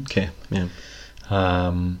team. Okay, yeah.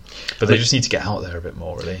 But they just need to get out there a bit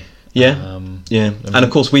more, really. Yeah, yeah. And of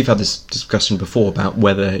course, we've had this discussion before about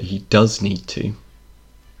whether he does need to,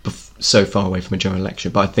 so far away from a general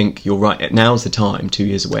election. But I think you're right. Now's the time, 2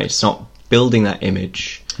 years away, to start building that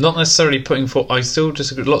image. Not necessarily putting forward. I still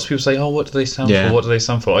disagree. Lots of people say, "Oh, what do they stand for? What do they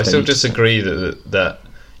stand for?" I still disagree that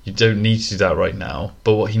you don't need to do that right now.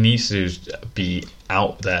 But what he needs to do is be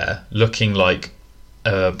out there, looking like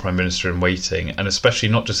a prime minister in waiting, and especially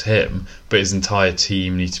not just him, but his entire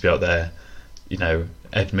team needs to be out there. You know,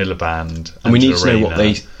 Ed Miliband, and we need to know what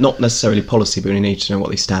they, not necessarily policy, but we need to know what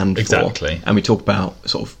they stand for. Exactly. And we talk about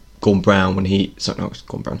sort of Tony Blair,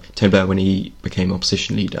 when he became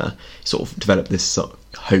opposition leader, sort of developed this sort of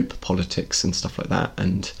hope politics and stuff like that,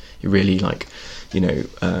 and he really sort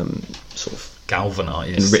of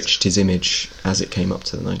galvanised, enriched his image as it came up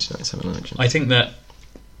to the 1997 election. I think that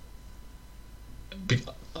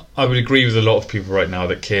I would agree with a lot of people right now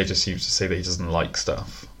that Keir just seems to say that he doesn't like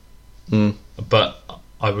stuff. But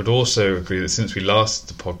I would also agree that since we last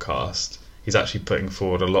did the podcast, he's actually putting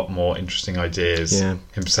forward a lot more interesting ideas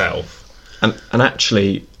himself. And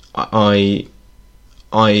actually, I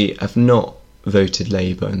have not voted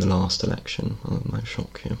Labour in the last election. That might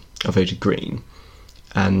shock you. I voted Green,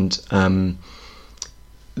 and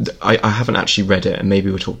I haven't actually read it, and maybe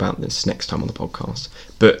we'll talk about this next time on the podcast.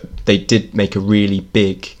 But they did make a really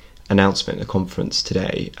big announcement at a conference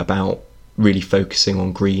today about really focusing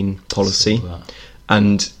on green policy,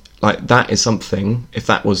 and that is something, if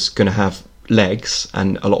that was going to have legs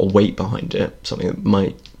and a lot of weight behind it, something that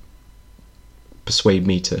might persuade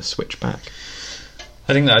me to switch back.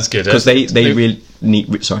 I think that's good, because they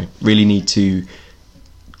really need to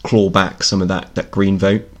claw back some of that green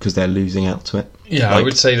vote, because they're losing out to it. Yeah, I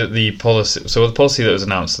would say that the policy that was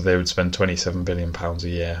announced, that they would spend £27 billion a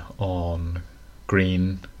year on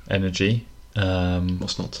green energy.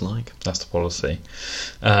 What's not to like? That's the policy.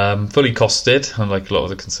 Fully costed, unlike a lot of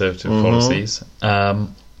the Conservative policies.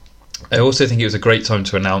 I also think it was a great time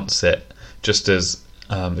to announce it, just as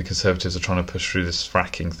the Conservatives are trying to push through this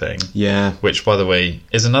fracking thing. Yeah. Which, by the way,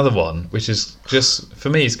 is another one, which is just, for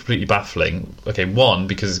me, is completely baffling. Okay, one,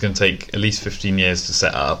 because it's going to take at least 15 years to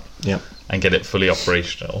set up and get it fully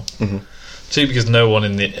operational. Two, because no one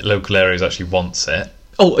in the local areas actually wants it.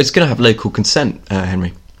 Oh, it's going to have local consent,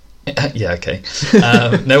 Henry. Yeah, okay.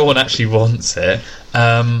 No one actually wants it.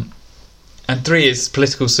 And three, it's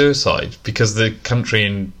political suicide, because the country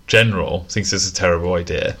in general thinks it's a terrible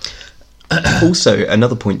idea. Also,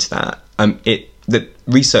 another point to that, that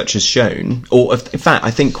research has shown, or in fact,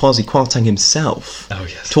 I think Kwasi Kwarteng himself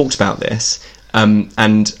talked about this, and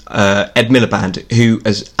Ed Miliband, who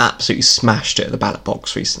has absolutely smashed it at the ballot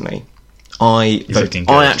box recently. I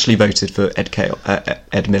actually voted for Ed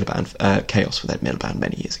Miliband, Chaos with Ed Miliband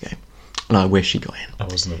many years ago, and I wish he got in. I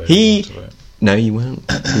wasn't available to vote. No, you weren't.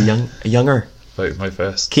 You're younger. Voted my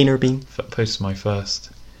first. Keener bean. Posted my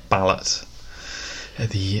first ballot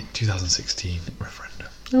at the 2016 referendum.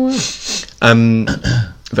 Oh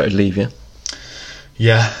wow. Voted Leave, yeah?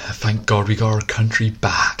 Yeah, thank God we got our country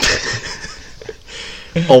back.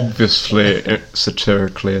 Obviously,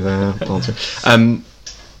 satirically there.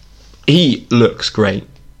 He looks great,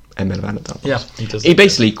 Ed Miliband, at that. Yeah, he does. He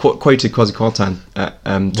basically quoted Kwasi Kwarteng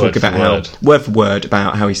talk about word for word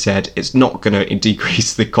about how he said it's not going to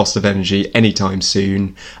decrease the cost of energy anytime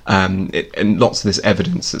soon, and lots of this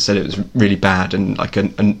evidence that said it was really bad and like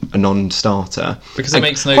a non-starter. Because it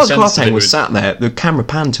makes no sense. Kwasi Kwarteng was sat there, the camera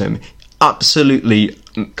panned to him, absolutely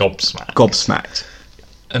gobsmacked.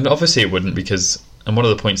 And obviously it wouldn't, because, and one of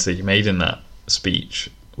the points that he made in that speech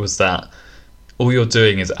was that all you're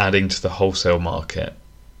doing is adding to the wholesale market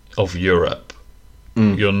of Europe.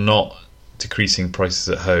 You're not decreasing prices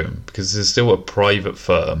at home, because there's still a private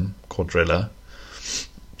firm, Quadrilla,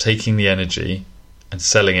 taking the energy and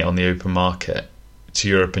selling it on the open market to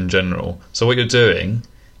Europe in general. So what you're doing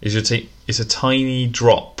is it's a tiny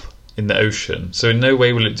drop in the ocean. So in no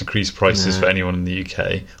way will it decrease prices for anyone in the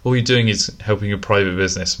UK. All you're doing is helping a private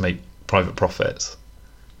business make private profits.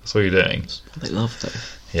 That's what you're doing. That's what they love,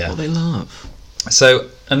 though. Yeah. That's what they love. So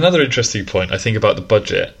another interesting point I think about the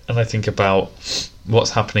budget, and I think about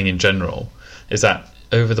what's happening in general, is that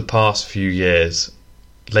over the past few years,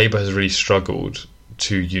 Labour has really struggled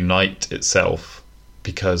to unite itself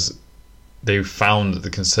because they found that the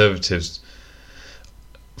Conservatives,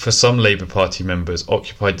 for some Labour Party members,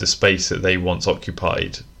 occupied the space that they once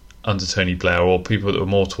occupied under Tony Blair, or people that were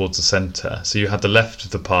more towards the centre. So you had the left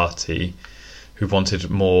of the party who wanted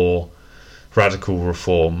more radical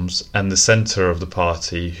reforms, and the centre of the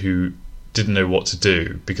party who didn't know what to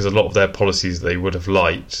do, because a lot of their policies they would have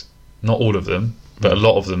liked, not all of them, but a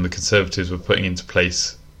lot of them the Conservatives were putting into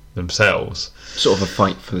place themselves. Sort of a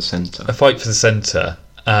fight for the centre. A fight for the centre.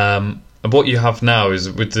 And what you have now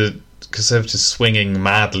is, with the Conservatives swinging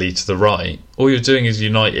madly to the right, all you're doing is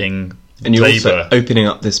uniting and you're Labour. also opening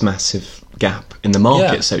up this massive gap in the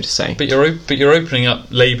market, so to say. But you're opening up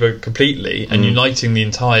Labour completely and uniting the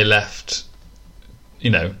entire left,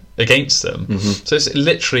 against them. Mm-hmm. So it's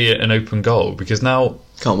literally an open goal, because now...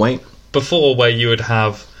 Can't wait. Before, where you would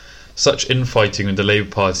have such infighting with the Labour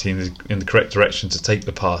Party in the correct direction to take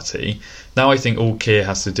the party, now I think all Keir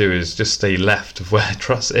has to do is just stay left of where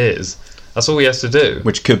Truss is. That's all he has to do.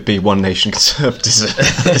 Which could be One Nation Conservatism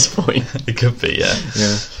at this point. It could be, yeah.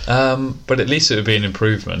 Yeah. But at least it would be an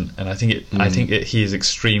improvement, and I think he is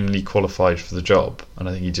extremely qualified for the job, and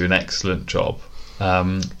I think he'd do an excellent job.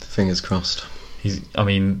 Fingers crossed.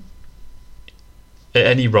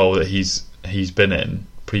 Any role that he's been in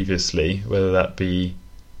previously, whether that be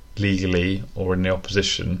legally or in the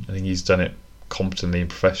opposition, I think he's done it competently and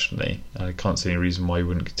professionally. I can't see any reason why he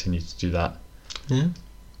wouldn't continue to do that. Yeah.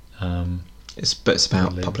 It's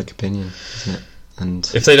about public opinion, isn't it?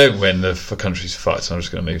 And if they don't win, the country's fucked. I'm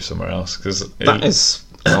just going to move somewhere else, because that is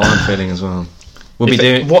how I'm feeling as well.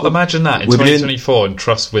 Imagine that in 2024 and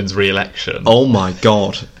Truss wins re-election. Oh my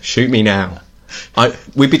God! Shoot me now.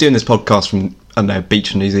 We'd be doing this podcast from, I don't know,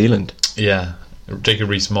 beach in New Zealand. Yeah, Jacob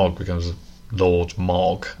Rees-Mogg becomes Lord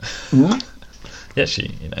Mogg. What? Yeah,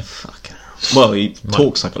 Fuck. Well, he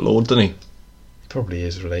talks like a lord, doesn't he? He probably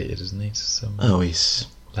is related, isn't he, to some he's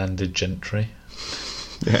landed gentry.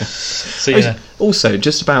 Yeah. So yeah. Also,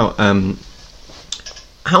 just about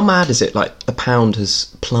how mad is it? Like, the pound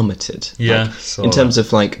has plummeted. Yeah. In terms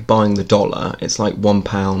of like buying the dollar, it's like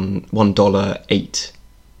 $1.08.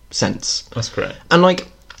 That's correct. And like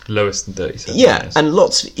lowest than 30 cents. Yeah, and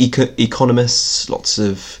lots of economists, lots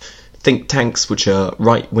of think tanks, which are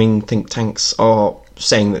right-wing think tanks, are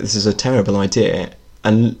saying that this is a terrible idea,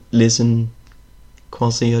 and Liz and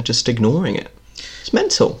Kwasi are just ignoring it. It's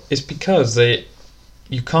mental. It's because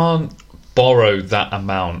you can't borrow that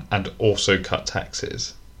amount and also cut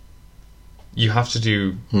taxes. You have to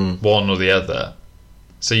do one or the other.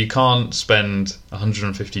 So you can't spend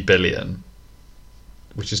 150 billion,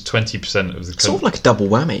 which is 20% of the... Sort of like a double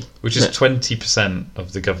whammy. Which is 20%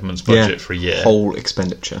 of the government's budget for a year. Whole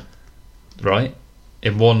expenditure. Right?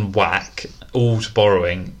 In one whack, all to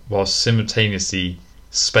borrowing, whilst simultaneously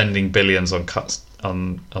spending billions on cuts,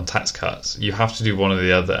 on tax cuts. You have to do one or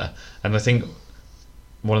the other. And I think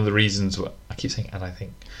one of the reasons... I keep saying and I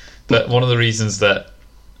think. But one of the reasons that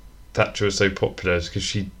Thatcher was so popular is because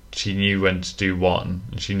she knew when to do one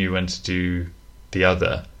and she knew when to do the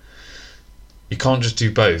other. You can't just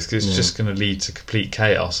do both, because it's just going to lead to complete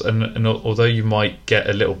chaos. And although you might get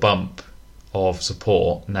a little bump of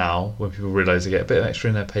support now when people realise they get a bit extra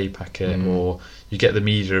in their pay packet, or you get the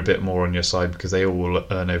media a bit more on your side because they all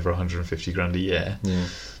earn over 150 grand a year. Yeah.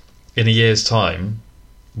 In a year's time,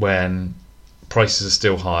 when prices are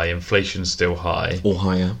still high, inflation's still high, or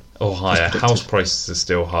higher, house prices are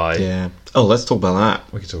still high. Yeah. Oh, let's talk about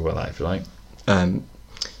that. We can talk about that if you like.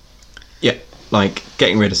 Yeah. Like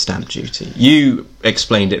getting rid of stamp duty. You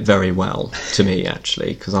explained it very well to me,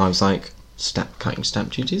 actually, because I was like, cutting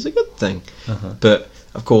stamp duty is a good thing. But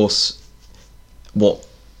of course, what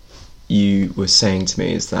you were saying to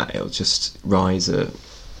me is that it'll just there'll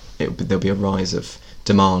be a rise of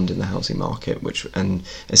demand in the housing market, and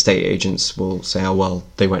estate agents will say, oh well,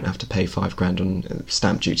 they won't have to pay £5,000 on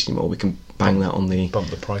stamp duty anymore. We can bang that on the bump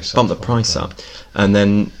the price up, and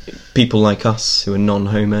then people like us who are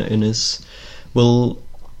non-home owners will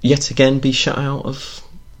yet again be shut out of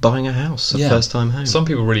buying a house, first time home. Some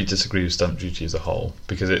people really disagree with stamp duty as a whole,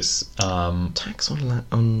 because it's tax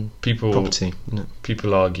on property.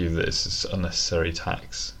 People argue that it's unnecessary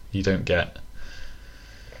tax. You don't get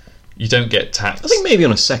taxed. I think maybe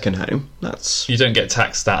on a second home, you don't get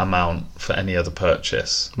taxed that amount for any other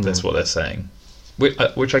purchase. That's what they're saying,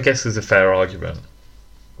 which I guess is a fair argument.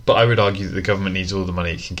 But I would argue that the government needs all the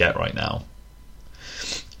money it can get right now,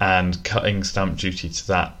 and cutting stamp duty to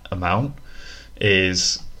that amount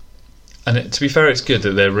is to be fair, it's good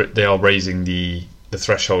that they are raising the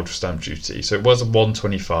threshold for stamp duty. So it was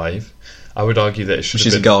 125. I would argue that it should Which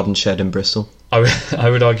have is been a garden shed in Bristol. I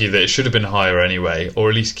would argue that it should have been higher anyway, or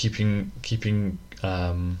at least keeping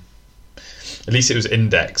at least it was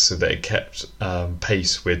indexed so that it kept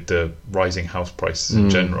pace with the rising house prices in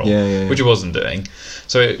general, which it wasn't doing.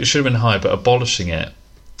 So it should have been higher, but abolishing it,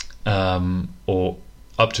 or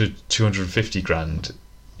up to 250 grand,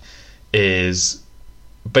 is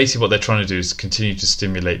basically what they're trying to do is continue to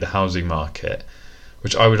stimulate the housing market,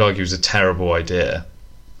 which I would argue is a terrible idea.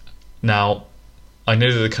 Now, I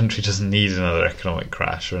know that the country doesn't need another economic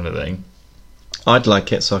crash or anything. I'd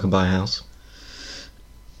like it so I can buy a house.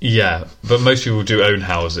 Yeah, but most people do own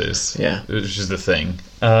houses. Yeah, which is the thing.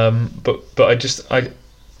 But I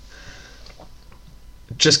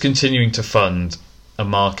just continuing to fund a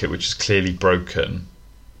market which is clearly broken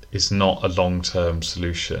is not a long-term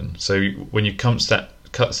solution. So when you cut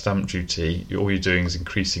stamp duty, all you're doing is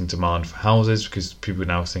increasing demand for houses because people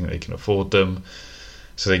now think they can afford them.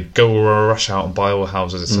 So they go rush out and buy all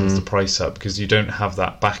houses. It sends the price up because you don't have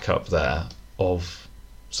that backup there of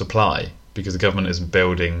supply, because the government isn't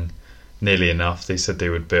building nearly enough. They said they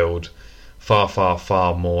would build far, far,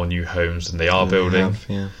 far more new homes than they are building.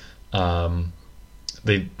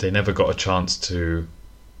 They never got a chance to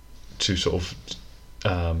sort of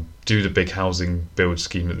do the big housing build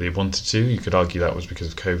scheme that they wanted to. You could argue that was because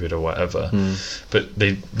of COVID or whatever, but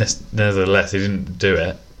nevertheless they didn't do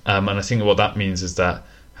it. And I think what that means is that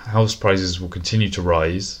house prices will continue to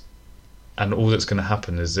rise, and all that's going to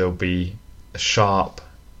happen is there'll be a sharp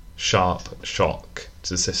shock to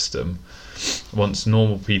the system once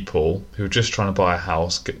normal people who are just trying to buy a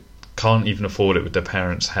house can't even afford it with their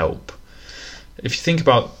parents' help. If you think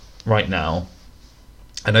about right now,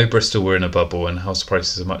 I know Bristol, we're in a bubble and house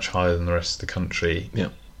prices are much higher than the rest of the country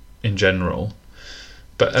in general.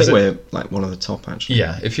 But I think we're like one of the top, actually.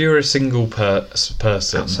 Yeah, if you're a single person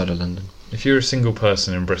outside of London, if you're a single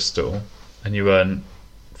person in Bristol and you earn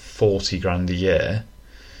 40 grand a year,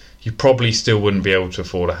 you probably still wouldn't be able to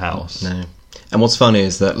afford a house. No. And what's funny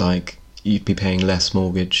is that like you'd be paying less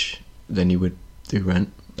mortgage than you would do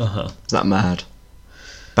rent. Is that mad?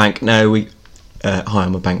 Bank? No, we. Hi,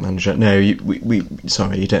 I'm a bank manager. No, we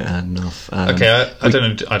sorry, you don't earn enough. Okay, I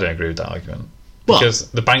don't agree with that argument,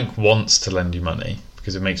 because the bank wants to lend you money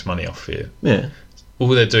because it makes money off you. Yeah. All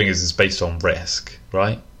they're doing is based on risk,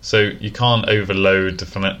 right? So you can't overload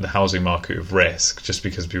the housing market with risk just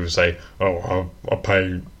because people say, "Oh, I'll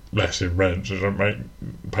pay less in rent, so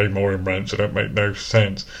pay more in rent, so don't make no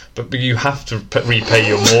sense." But you have to repay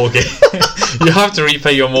your mortgage. You have to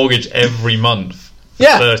repay your mortgage every month.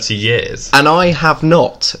 30 years. And I have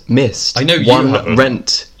not missed one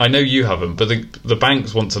rent. I know you haven't, but the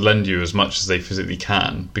banks want to lend you as much as they physically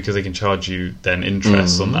can because they can charge you then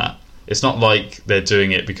interest on that. It's not like they're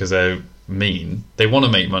doing it because they're mean. They want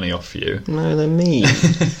to make money off you. No, they're mean.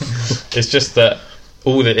 It's just that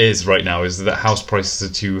all it is right now is that house prices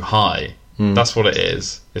are too high. That's what it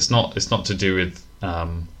is. It's not to do with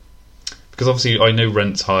because obviously I know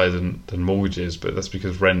rent's higher than mortgages, but that's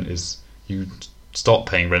because rent is you stop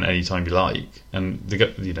paying rent anytime you like, and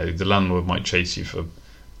the landlord might chase you for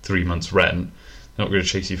 3 months rent. They're not going to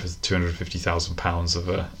chase you for £250,000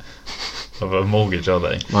 of a mortgage, are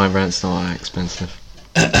they? My rent's not that expensive.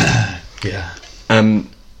 Yeah. Do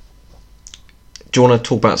you want to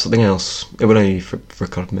talk about something else? It will only for a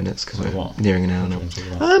couple of minutes because we're nearing an hour now.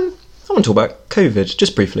 I want to talk about COVID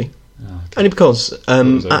just briefly, only because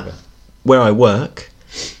where I work,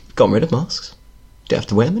 gotten rid of masks. Don't have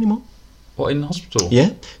to wear them anymore. What, in hospital?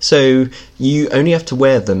 Yeah. So you only have to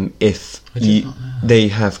wear them if they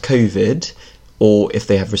have COVID or if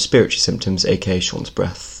they have respiratory symptoms, aka shortness of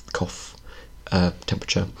breath, cough,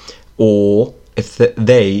 temperature, or if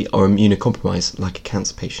they are immunocompromised, like a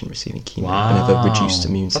cancer patient receiving chemo and have a reduced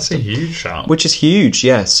immune system. That's a huge shout. Which is huge,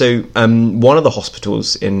 yeah. So one of the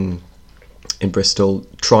hospitals in Bristol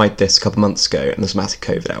tried this a couple of months ago, and there's massive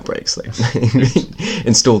COVID outbreaks. They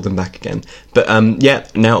installed them back again. But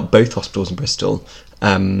now both hospitals in Bristol,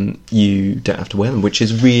 you don't have to wear them, which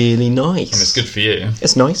is really nice. And it's good for you.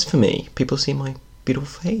 It's nice for me. People see my beautiful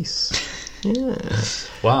face. Yeah.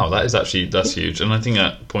 Wow, that's huge, and I think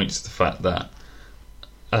that points to the fact that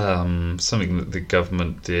something that the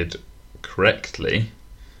government did correctly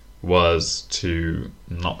was to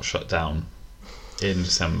not shut down in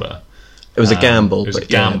December. It was a gamble. It was a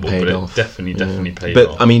gamble, but it definitely paid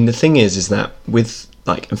off. But I mean, the thing is that with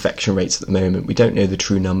like infection rates at the moment. We don't know the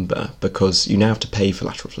true number because you now have to pay for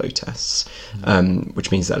lateral flow tests,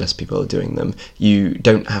 which means that less people are doing them. You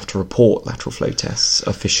don't have to report lateral flow tests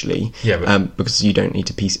officially, because you don't need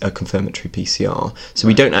a confirmatory PCR. So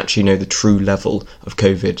we don't actually know the true level of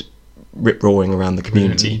COVID rip-roaring around the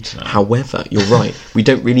community. However, you're right, we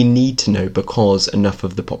don't really need to know because enough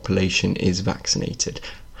of the population is vaccinated.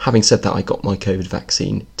 Having said that, I got my COVID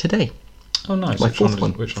vaccine today. Oh, nice. My fourth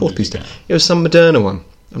booster. It was some Moderna one.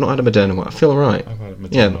 I've not had a Moderna one. I feel alright. I've had a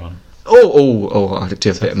Moderna one. I do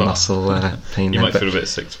have a bit of muscle pain. You might feel a bit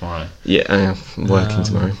sick tomorrow. Yeah, I'm working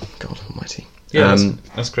tomorrow. God almighty. Yeah,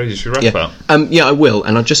 that's crazy. Should we wrap up? Yeah, I will.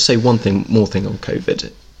 And I'll just say more thing on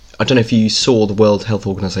COVID. I don't know if you saw the World Health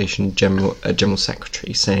Organization General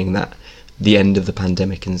Secretary saying that the end of the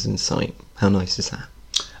pandemic is in sight. How nice is that?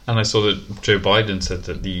 And I saw that Joe Biden said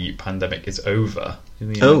that the pandemic is over in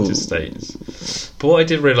the United States. But what I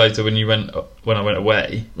did realise that when I went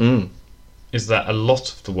away is that a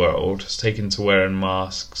lot of the world has taken to wearing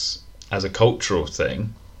masks as a cultural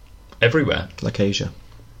thing everywhere. Like Asia.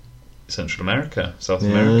 Central America, South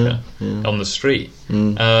America, on the street.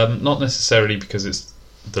 Not necessarily because it's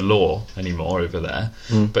the law anymore over there,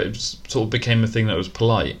 but it sort of became a thing that was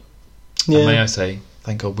polite. And may I say,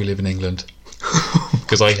 thank God we live in England,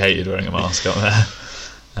 because I hated wearing a mask out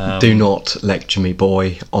there. Do not lecture me,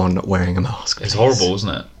 boy, on wearing a mask. It's horrible, isn't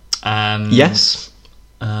it? And yes,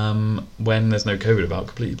 when there's no COVID about,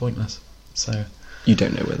 completely pointless. So you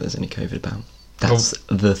don't know whether there's any COVID about. That's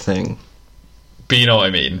the thing. But you know what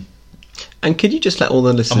I mean. And could you just let all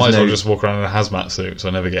the listeners know? I might as well just walk around in a hazmat suit so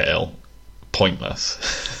I never get ill.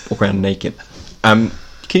 Pointless. Walk around naked. Can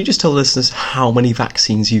you just tell the listeners how many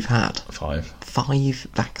vaccines you've had? 5. 5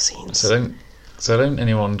 vaccines. So don't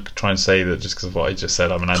anyone try and say that just because of what I just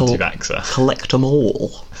said I'm an anti-vaxxer. Collect them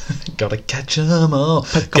all. Gotta catch them all.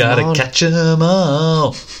 Pokemon. Gotta catch them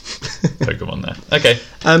all. Pokemon there. Okay.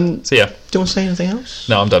 So yeah. Do you want to say anything else?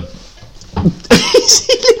 No, I'm done. Is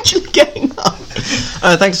he literally getting up?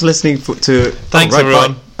 Thanks for listening Thanks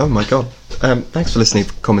everyone. Bye. Oh my god. Thanks for listening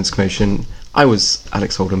to Commons Commotion. I was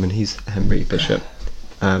Alex Oldham and he's Henry Bishop.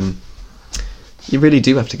 You really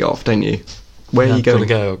do have to go off, don't you? Where are you going?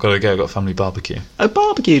 I've got to go. I've got a family barbecue. Oh,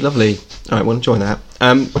 barbecue, lovely. Alright, well, enjoy that.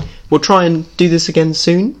 We'll try and do this again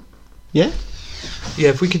soon. Yeah? Yeah,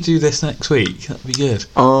 if we could do this next week, that'd be good.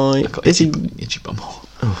 I've got itchy bum.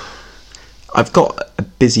 I've got a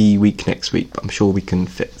busy week next week, but I'm sure we can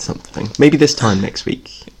fit something. Maybe this time next week,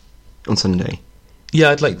 on Sunday. Yeah,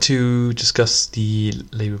 I'd like to discuss the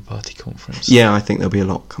Labour Party conference. Yeah, I think there'll be a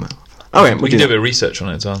lot come out. Okay, we can do a bit of research on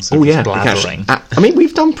it as well. So blathering. I mean,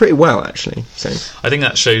 we've done pretty well, actually. So I think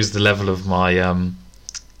that shows the level of my...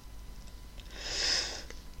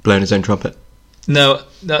 blowing his own trumpet? No,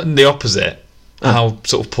 the opposite. How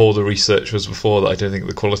sort of poor the research was before, that I don't think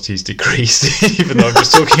the quality's decreased, even though I'm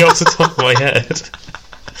just talking off the top of my head.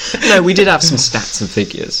 No, we did have some stats and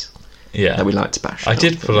figures that we like to bash. I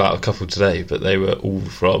did put out a couple today, but they were all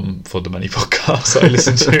from For the Money podcast that I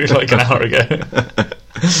listened to like an hour ago.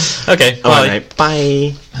 Okay, bye. Right,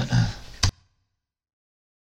 bye.